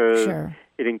statement because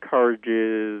it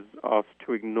encourages us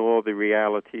to ignore the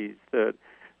realities that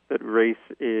race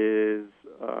is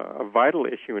a vital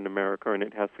issue in America and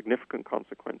it has significant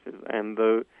consequences, and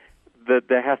that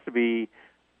there has to be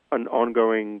an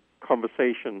ongoing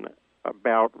conversation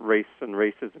about race and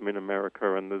racism in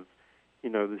America, and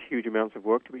there's huge amounts of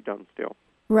work to be done still.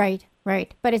 Right.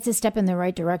 But it's a step in the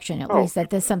right direction, at least, that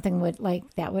there's something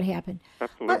like that would happen.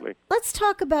 Absolutely. Let's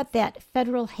talk about that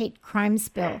federal hate crimes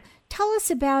bill. Tell us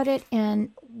about it,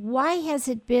 and why has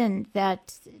it been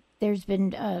that there's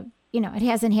been, it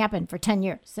hasn't happened for 10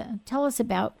 years. Tell us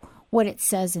about what it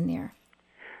says in there.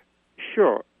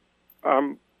 Sure.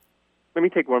 let me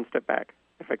take one step back,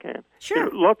 if I can. Sure.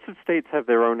 Lots of states have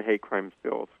their own hate crimes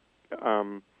bills.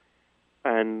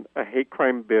 And a hate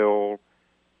crime bill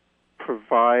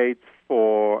provides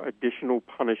for additional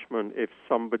punishment if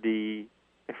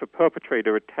a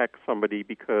perpetrator attacks somebody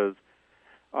because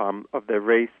of their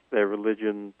race, their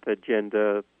religion, their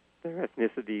gender, their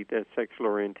ethnicity, their sexual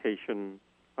orientation,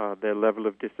 their level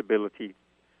of disability.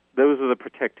 Those are the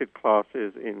protected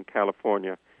classes in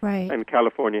California. Right. And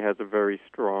California has a very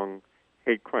strong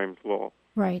hate crimes law.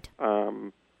 Right.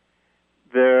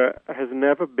 There has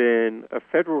never been a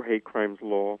federal hate crimes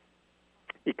law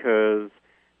because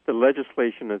the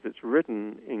legislation as it's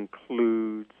written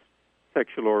includes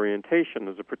sexual orientation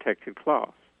as a protected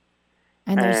class.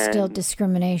 And there's still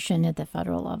discrimination at the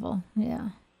federal level. Yeah.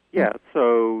 Yeah,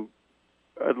 so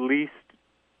at least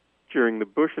during the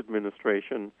Bush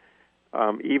administration,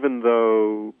 even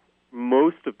though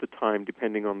most of the time,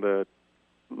 depending on the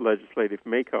legislative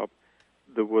makeup,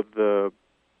 there were the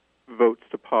votes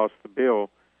to pass the bill,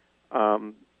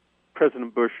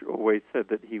 President Bush always said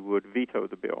that he would veto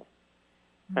the bill.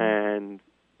 Mm-hmm. And,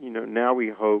 now we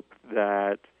hope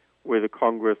that with a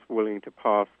Congress willing to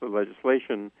pass the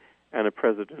legislation and a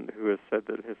president who has said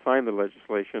that has signed the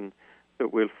legislation,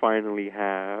 that we'll finally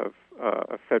have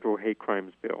a federal hate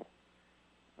crimes bill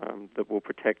that will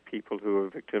protect people who are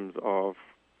victims of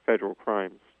federal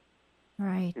crimes.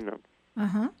 Right.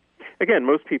 Uh-huh. Again,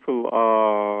 most people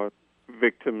are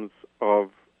victims of,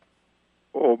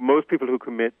 or most people who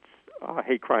commit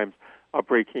hate crimes are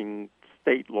breaking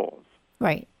state laws.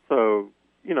 Right. So,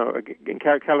 in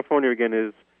California, again,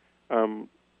 is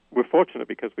we're fortunate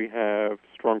because we have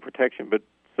strong protection, but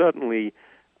certainly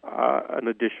an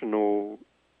additional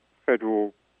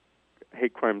federal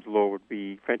hate crimes law would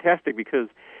be fantastic because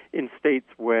in states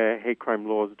where hate crime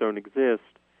laws don't exist,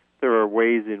 there are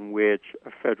ways in which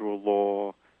a federal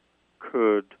law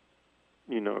could,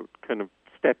 kind of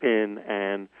step in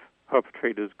and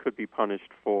perpetrators could be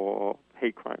punished for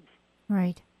hate crimes.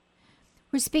 Right.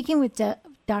 We're speaking with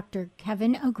Dr.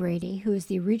 Kevin O'Grady, who is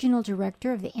the Regional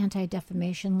Director of the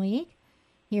Anti-Defamation League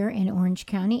here in Orange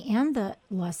County and the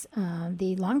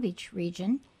Long Beach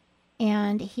region.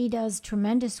 And he does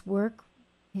tremendous work,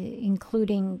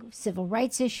 including civil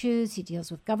rights issues. He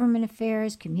deals with government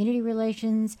affairs, community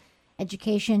relations,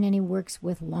 education, and he works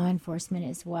with law enforcement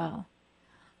as well.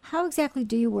 How exactly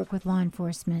do you work with law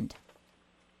enforcement?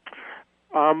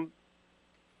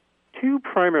 Two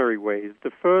primary ways.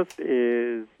 The first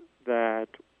is that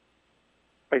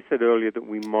I said earlier that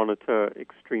we monitor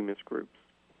extremist groups.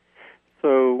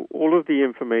 So all of the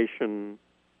information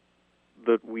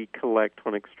that we collect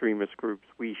on extremist groups,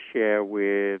 we share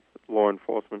with law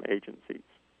enforcement agencies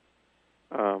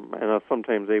and are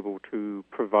sometimes able to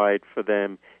provide for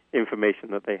them information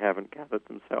that they haven't gathered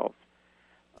themselves.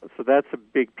 So that's a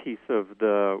big piece of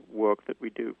the work that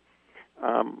we do.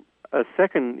 A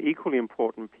second equally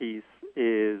important piece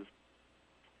is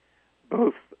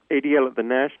both ADL at the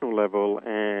national level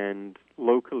and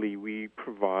locally we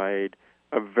provide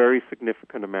a very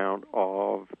significant amount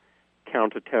of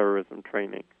counterterrorism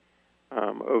training.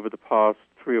 Over the past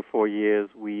 3 or 4 years,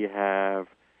 we have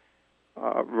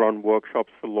run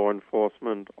workshops for law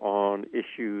enforcement on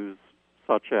issues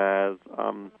such as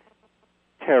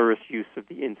terrorist use of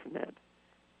the Internet.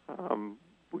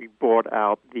 We brought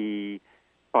out the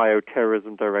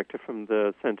bioterrorism director from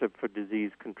the Center for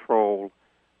Disease Control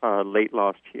late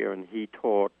last year, and he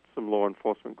taught some law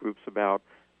enforcement groups about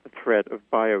the threat of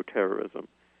bioterrorism.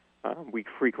 We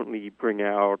frequently bring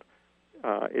out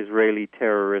Israeli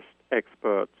terrorist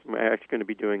experts. We're actually going to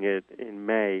be doing it in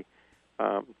May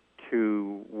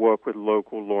to work with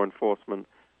local law enforcement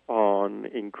on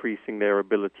increasing their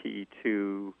ability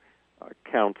to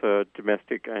counter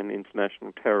domestic and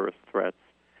international terrorist threats.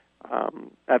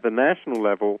 At the national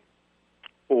level,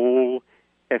 all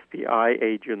FBI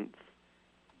agents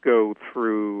go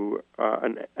through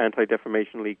an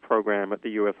Anti-Defamation League program at the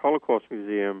U.S. Holocaust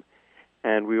Museum,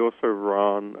 and we also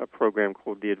run a program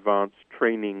called the Advanced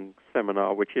Training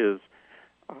Seminar, which is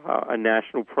a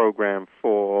national program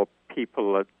for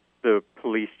people at the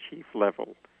police chief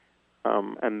level.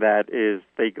 And that is,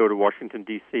 they go to Washington,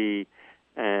 D.C.,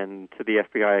 and to the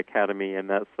FBI Academy, and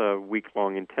that's a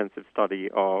week-long intensive study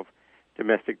of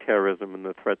domestic terrorism and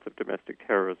the threats of domestic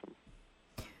terrorism.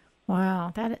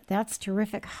 Wow, that's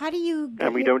terrific. How do you...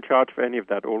 And we don't charge for any of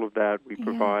that. All of that we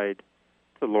provide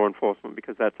to law enforcement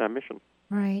because that's our mission.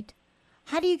 Right.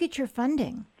 How do you get your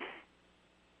funding?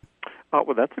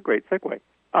 Well, that's a great segue.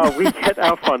 We get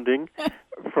our funding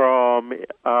from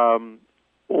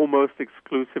almost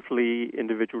exclusively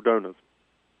individual donors.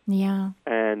 Yeah.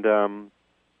 And...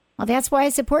 well, that's why I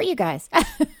support you guys.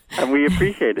 And we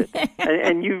appreciate it.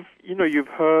 And you've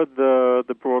heard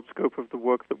the broad scope of the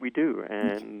work that we do,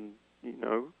 and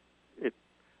it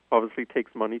obviously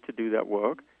takes money to do that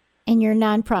work. And you're a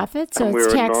nonprofit, so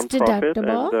it's tax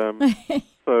deductible. And,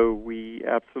 so we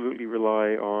absolutely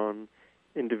rely on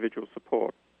individual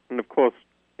support. And of course,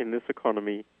 in this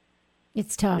economy,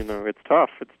 it's tough. It's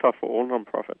tough. It's tough for all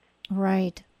nonprofits.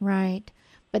 Right.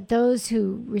 But those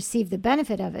who receive the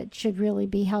benefit of it should really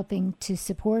be helping to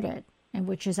support it, and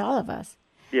which is all of us.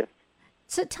 Yes.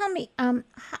 So tell me,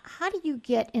 how do you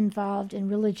get involved in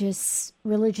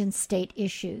religion state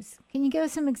issues? Can you give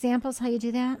us some examples how you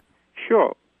do that?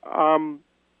 Sure.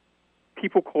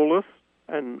 People call us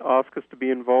and ask us to be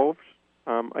involved.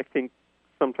 I think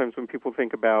sometimes when people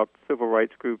think about civil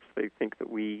rights groups, they think that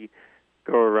we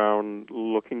go around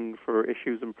looking for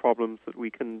issues and problems that we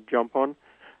can jump on.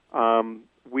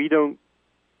 We don't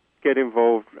get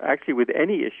involved actually with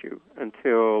any issue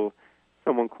until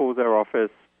someone calls our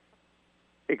office,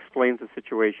 explains the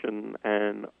situation,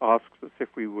 and asks us if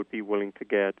we would be willing to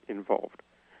get involved.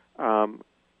 And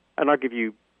I'll give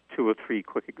you 2 or 3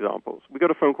 quick examples. We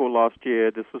got a phone call last year.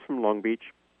 This was from Long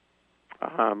Beach.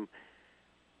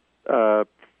 Third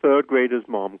grader's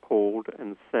mom called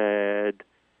and said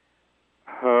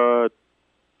her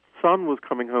son was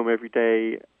coming home every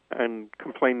day and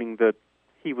complaining that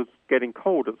he was getting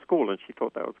cold at school, and she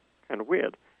thought that was kind of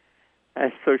weird.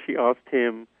 And so she asked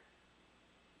him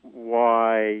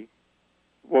what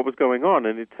was going on,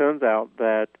 and it turns out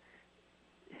that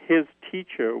his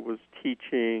teacher was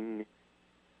teaching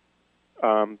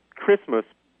Christmas,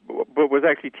 but was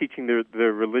actually teaching the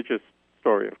religious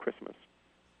story of Christmas,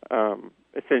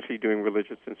 essentially doing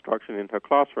religious instruction in her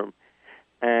classroom.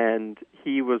 And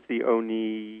he was the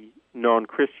only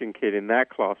non-Christian kid in that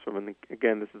classroom, and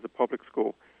again, this is a public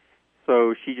school.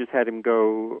 So she just had him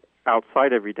go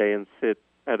outside every day and sit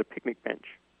at a picnic bench.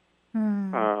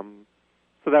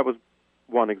 So that was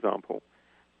one example.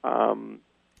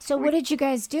 So what did you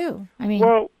guys do?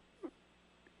 Well,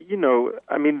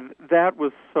 that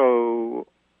was so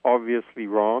obviously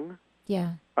wrong.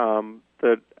 Yeah.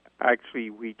 That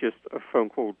actually we just, a phone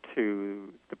call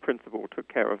to the principal took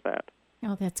care of that.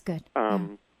 Oh, that's good.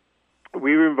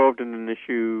 We were involved in an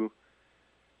issue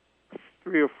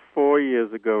 3 or 4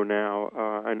 years ago now.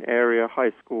 An area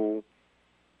high school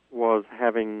was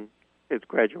having its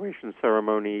graduation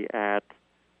ceremony at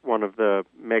one of the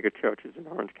mega churches in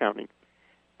Orange County.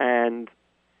 And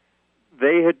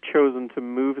they had chosen to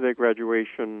move their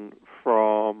graduation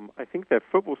from, I think, their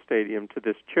football stadium to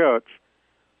this church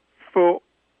for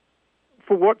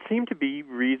what seemed to be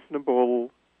reasonable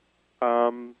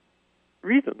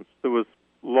reasons. There was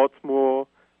lots more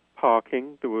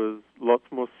parking. There was lots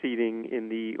more seating in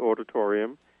the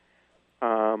auditorium.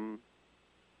 But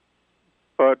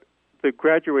the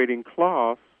graduating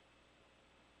class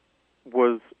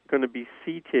was going to be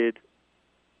seated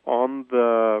on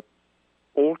the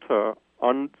altar,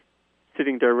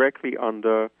 sitting directly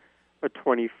under a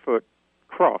 20-foot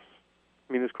cross.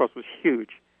 This cross was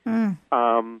huge.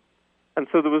 And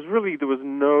so there was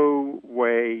no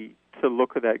way to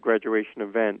look at that graduation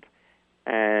event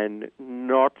and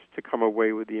not to come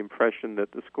away with the impression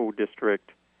that the school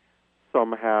district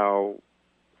somehow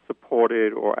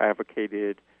supported or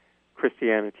advocated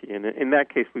Christianity. And in that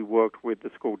case, we worked with the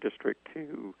school district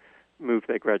to move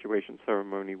their graduation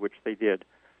ceremony, which they did.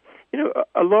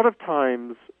 A lot of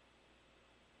times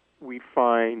we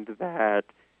find that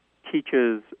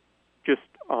teachers just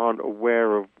aren't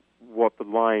aware of what the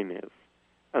line is,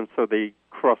 and so they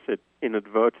cross it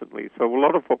inadvertently. So a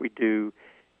lot of what we do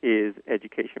is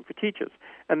education for teachers.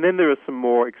 And then there are some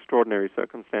more extraordinary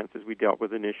circumstances. We dealt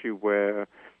with an issue where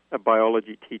a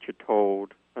biology teacher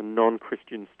told a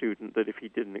non-Christian student that if he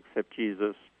didn't accept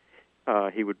Jesus,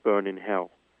 he would burn in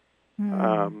hell.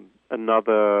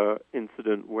 Another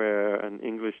incident where an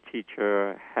English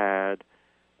teacher had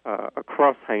a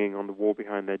cross hanging on the wall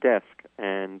behind their desk,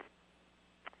 and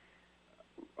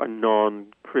a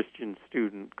non-Christian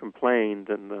student complained,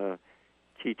 and the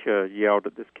teacher yelled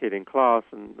at this kid in class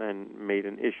and made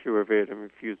an issue of it and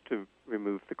refused to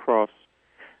remove the cross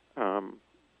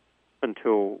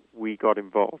until we got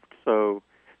involved. So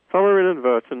some are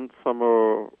inadvertent, some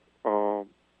are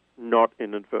not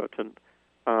inadvertent.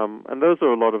 And those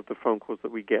are a lot of the phone calls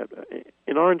that we get.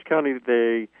 In Orange County,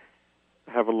 they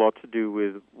have a lot to do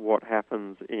with what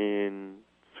happens in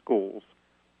schools.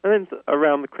 And then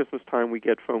around the Christmas time, we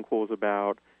get phone calls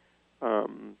about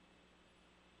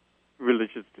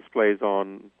religious displays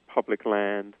on public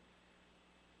land,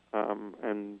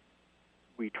 and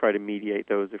we try to mediate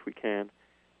those if we can.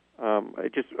 I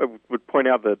would point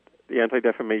out that the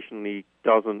Anti-Defamation League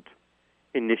doesn't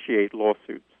initiate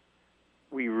lawsuits.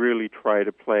 we really try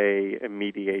to play a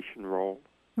mediation role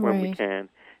when we can.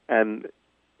 And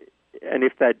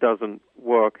if that doesn't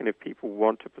work, and if people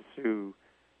want to pursue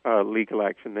legal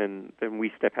action, then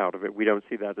we step out of it. We don't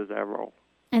see that as our role.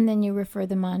 And then you refer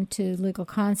them on to legal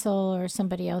counsel or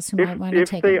somebody else who might want to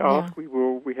take it. If they ask, we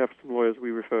will. We have some lawyers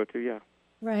we refer to, yeah.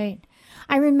 Right.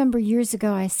 I remember years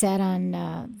ago I sat on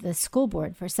the school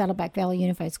board for Saddleback Valley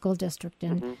Unified School District,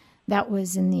 and that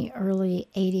was in the early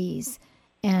 80s.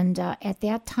 And at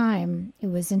that time, it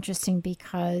was interesting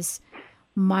because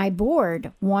my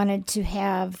board wanted to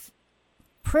have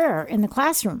prayer in the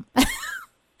classroom.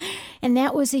 And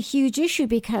that was a huge issue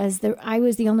because I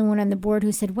was the only one on the board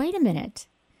who said, wait a minute.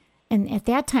 And at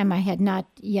that time, I had not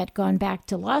yet gone back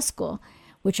to law school,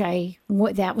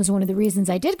 that was one of the reasons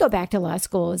I did go back to law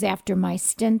school, was after my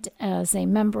stint as a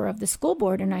member of the school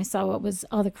board, and I saw what was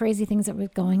all the crazy things that were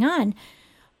going on.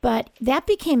 But that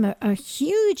became a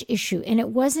huge issue, and it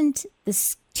wasn't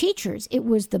the teachers, it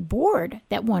was the board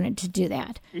that wanted to do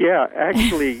that. Yeah,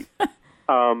 actually,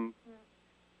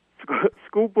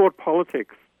 school board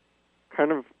politics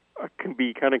kind of can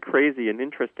be kind of crazy and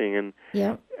interesting, and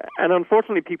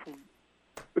unfortunately, people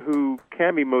who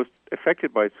can be most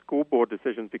affected by school board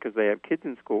decisions because they have kids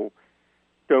in school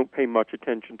don't pay much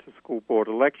attention to school board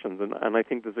elections, and I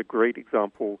think there's a great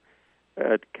example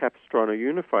at Capistrano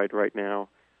Unified right now,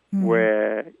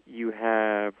 where you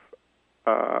have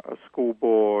a school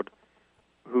board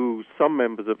who some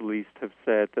members at least have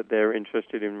said that they're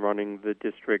interested in running the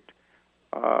district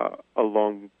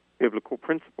along biblical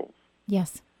principles.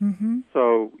 Yes. Mm-hmm.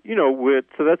 So,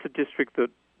 so that's a district that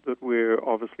we're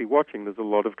obviously watching. There's a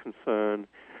lot of concern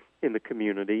in the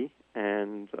community,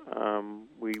 and we want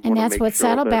to make sure. And that's what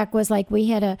Saddleback was like. We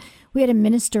had a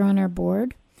minister on our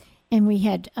board, and we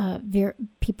had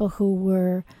people who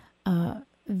were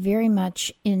very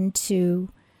much into,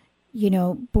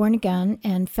 born again,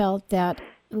 and felt that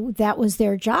was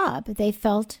their job. They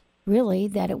felt really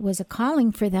that it was a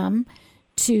calling for them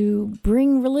to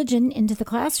bring religion into the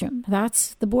classroom.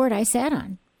 That's the board I sat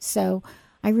on. So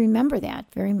I remember that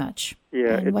very much.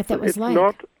 Yeah, and what that was like. It's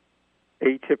not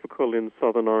atypical in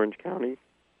southern Orange County.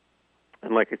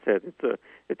 And like I said,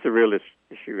 it's a real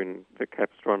issue in the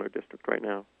Capistrano district right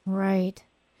now. Right.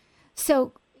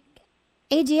 So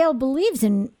ADL believes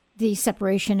in the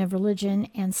separation of religion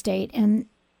and state. And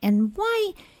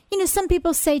why, some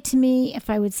people say to me, if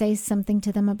I would say something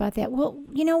to them about that, well,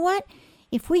 you know what?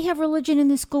 If we have religion in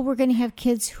the school, we're going to have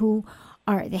kids who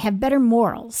they have better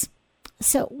morals.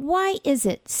 So why is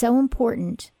it so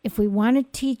important, if we want to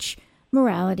teach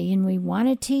morality and we want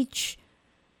to teach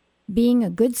being a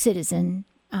good citizen,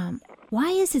 why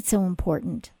is it so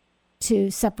important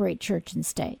to separate church and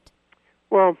state?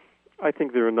 Well, I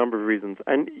think there are a number of reasons.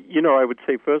 And, I would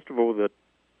say, first of all, that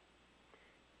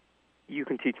you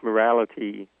can teach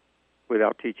morality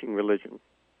without teaching religion.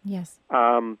 Yes.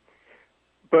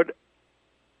 But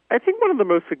I think one of the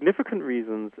most significant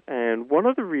reasons, and one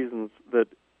of the reasons that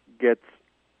gets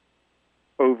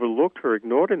overlooked or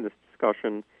ignored in this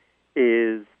discussion,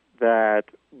 is that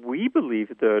we believe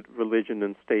that religion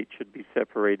and state should be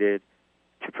separated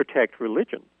to protect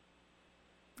religion.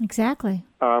 Exactly.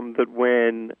 That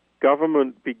when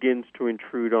government begins to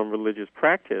intrude on religious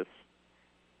practice,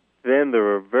 then there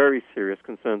are very serious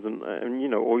concerns. And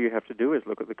all you have to do is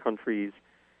look at the countries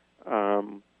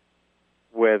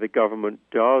where the government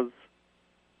does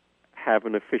have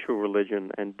an official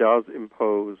religion and does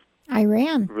impose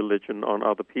Iran religion on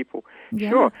other people. Yeah.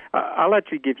 Sure. I'll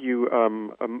actually give you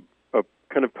a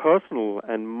kind of personal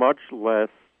and much less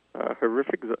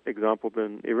horrific example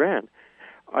than Iran.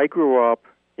 I grew up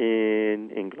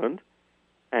in England,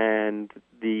 and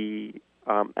the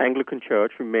Anglican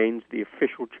Church remains the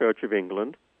official Church of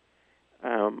England.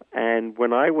 And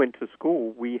when I went to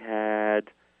school,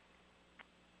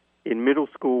 in middle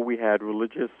school, we had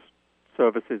religious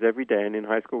services every day, and in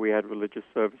high school, we had religious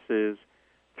services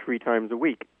 3 times a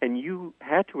week. And you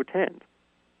had to attend,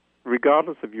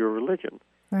 regardless of your religion.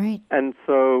 Right. And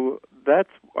so that's,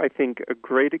 I think, a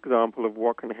great example of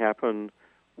what can happen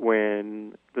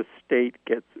when the state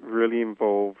gets really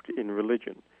involved in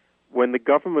religion. When the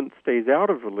government stays out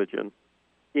of religion,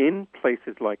 in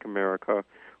places like America,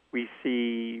 we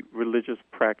see religious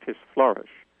practice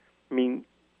flourish. I mean,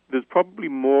 there's probably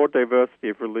more diversity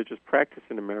of religious practice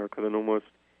in America than almost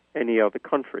any other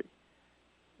country.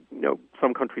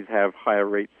 Some countries have higher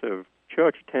rates of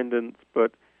church attendance,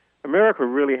 but America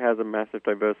really has a massive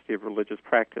diversity of religious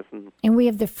practice. And we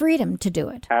have the freedom to do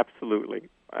it. Absolutely.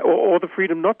 Or the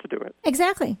freedom not to do it.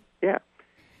 Exactly. Yeah.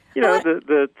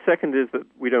 The second is that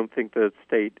we don't think the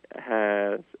state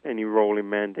has any role in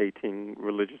mandating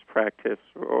religious practice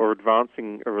or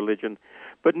advancing a religion,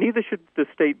 but neither should the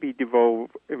state be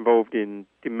involved in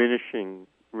diminishing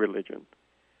religion.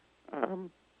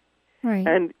 Right.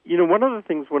 And, one of the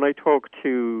things when I talk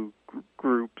to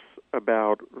groups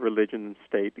about religion and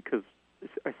state, because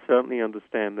I certainly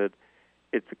understand that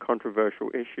it's a controversial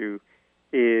issue,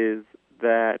 is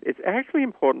that it's actually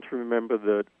important to remember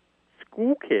that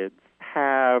school kids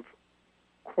have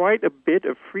quite a bit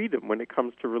of freedom when it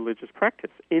comes to religious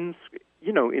practice in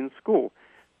school.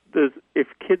 If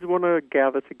kids want to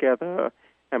gather together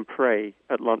and pray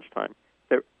at lunchtime,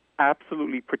 they're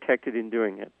absolutely protected in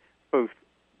doing it. Both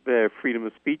their freedom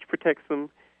of speech protects them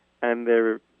and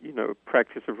their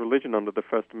practice of religion under the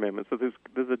First Amendment. So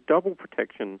there's a double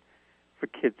protection for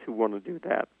kids who want to do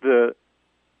that. The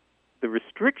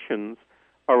restrictions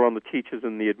are on the teachers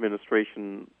and the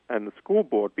administration and the school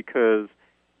board because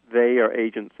they are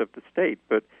agents of the state.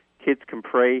 But kids can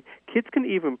pray. Kids can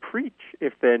even preach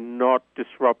if they're not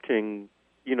disrupting,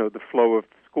 the flow of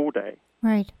the school day.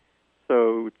 Right.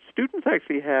 So students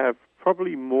actually have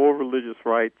probably more religious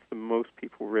rights than most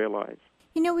people realize.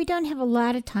 We don't have a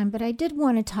lot of time, but I did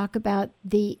want to talk about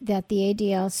that the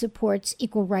ADL supports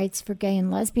equal rights for gay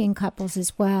and lesbian couples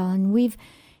as well. And we've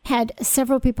had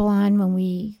several people on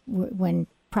when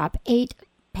Prop 8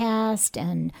 passed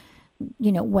and,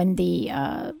 when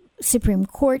the Supreme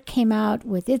Court came out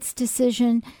with its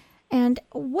decision. And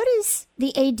what is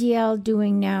the ADL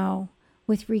doing now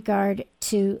with regard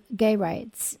to gay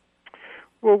rights?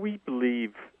 Well, we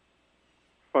believe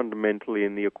fundamentally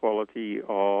in the equality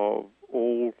of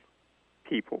all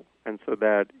people, and so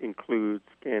that includes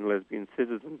gay and lesbian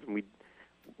citizens,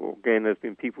 or gay and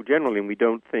lesbian people generally, and we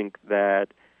don't think that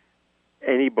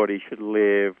anybody should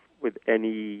live with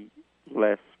any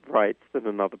less rights than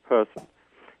another person.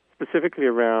 Specifically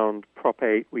around Prop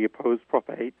 8, we oppose Prop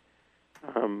 8.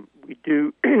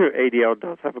 ADL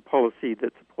does have a policy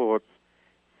that supports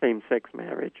same-sex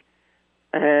marriage.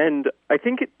 And I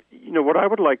think, what I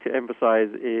would like to emphasize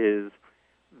is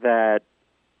that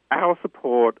our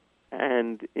support,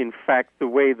 and in fact the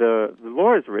way the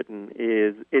law is written,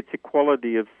 is its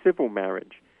equality of civil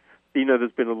marriage.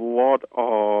 There's been a lot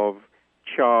of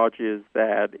charges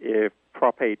that if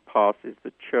Prop 8 passes,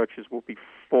 the churches will be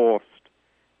forced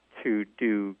to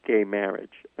do gay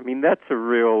marriage. I mean, that's a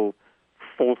real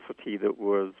falsity that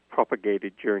was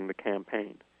propagated during the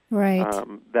campaign. Right.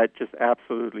 That just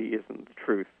absolutely isn't the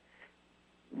truth.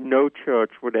 No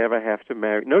church would ever have to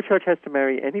marry. No church has to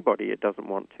marry anybody it doesn't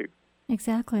want to.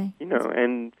 Exactly.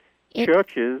 And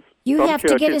churches. You have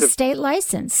to get a state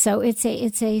license, so it's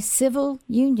a civil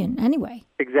union anyway.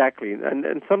 Exactly,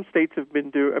 and some states have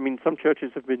been some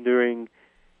churches have been doing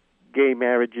gay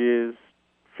marriages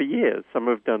for years. Some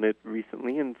have done it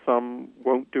recently, and some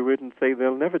won't do it and say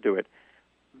they'll never do it.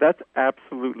 That's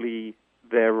absolutely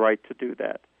their right to do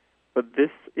that. But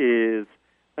this is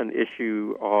an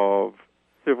issue of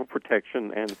civil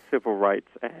protection and civil rights,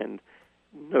 and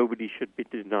nobody should be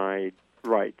denied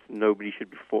rights. Nobody should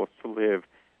be forced to live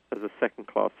as a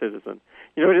second-class citizen.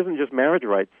 It isn't just marriage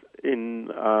rights.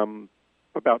 In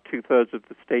about two-thirds of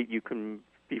the state, you can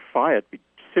be fired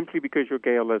simply because you're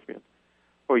gay or lesbian,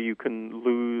 or you can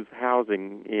lose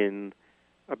housing in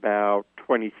about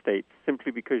 20 states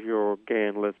simply because you're gay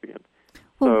and lesbian.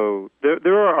 So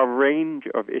there are a range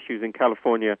of issues. In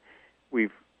California,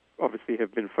 we've obviously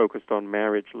have been focused on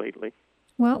marriage lately.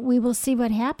 Well, we will see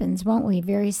what happens, won't we,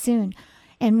 very soon.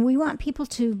 And we want people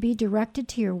to be directed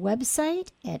to your website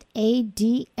at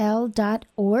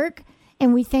adl.org.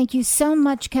 And we thank you so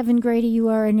much, Kevin Grady. You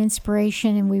are an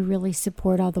inspiration, and we really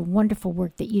support all the wonderful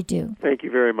work that you do. Thank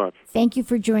you very much. Thank you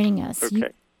for joining us.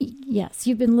 Okay.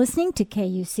 You've been listening to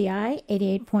KUCI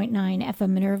 88.9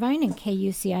 FM in Irvine and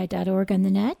KUCI.org on the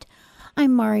net.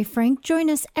 I'm Mari Frank. Join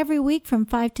us every week from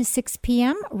 5 to 6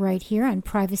 p.m. right here on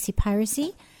Privacy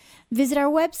Piracy. Visit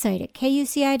our website at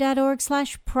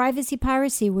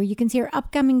kuci.org/privacypiracy, where you can see our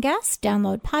upcoming guests,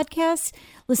 download podcasts,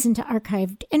 listen to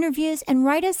archived interviews, and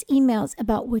write us emails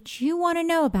about what you want to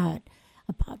know about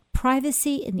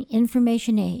privacy in the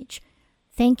information age.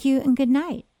 Thank you and good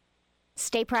night.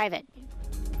 Stay private.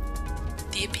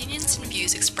 The opinions and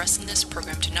views expressed in this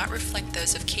program do not reflect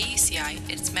those of KUCI,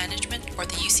 its management, or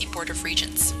the UC Board of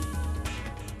Regents.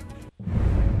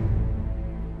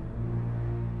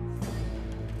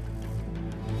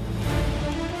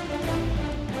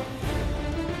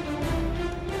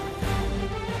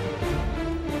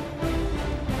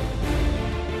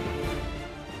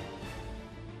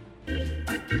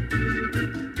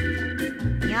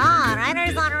 Yeah,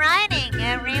 Writers on Writing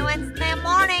every Wednesday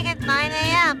morning at 9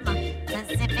 a.m.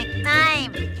 Pacific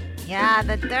Yeah,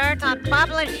 the dirt on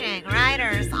publishing,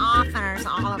 writers, authors,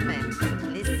 all of it.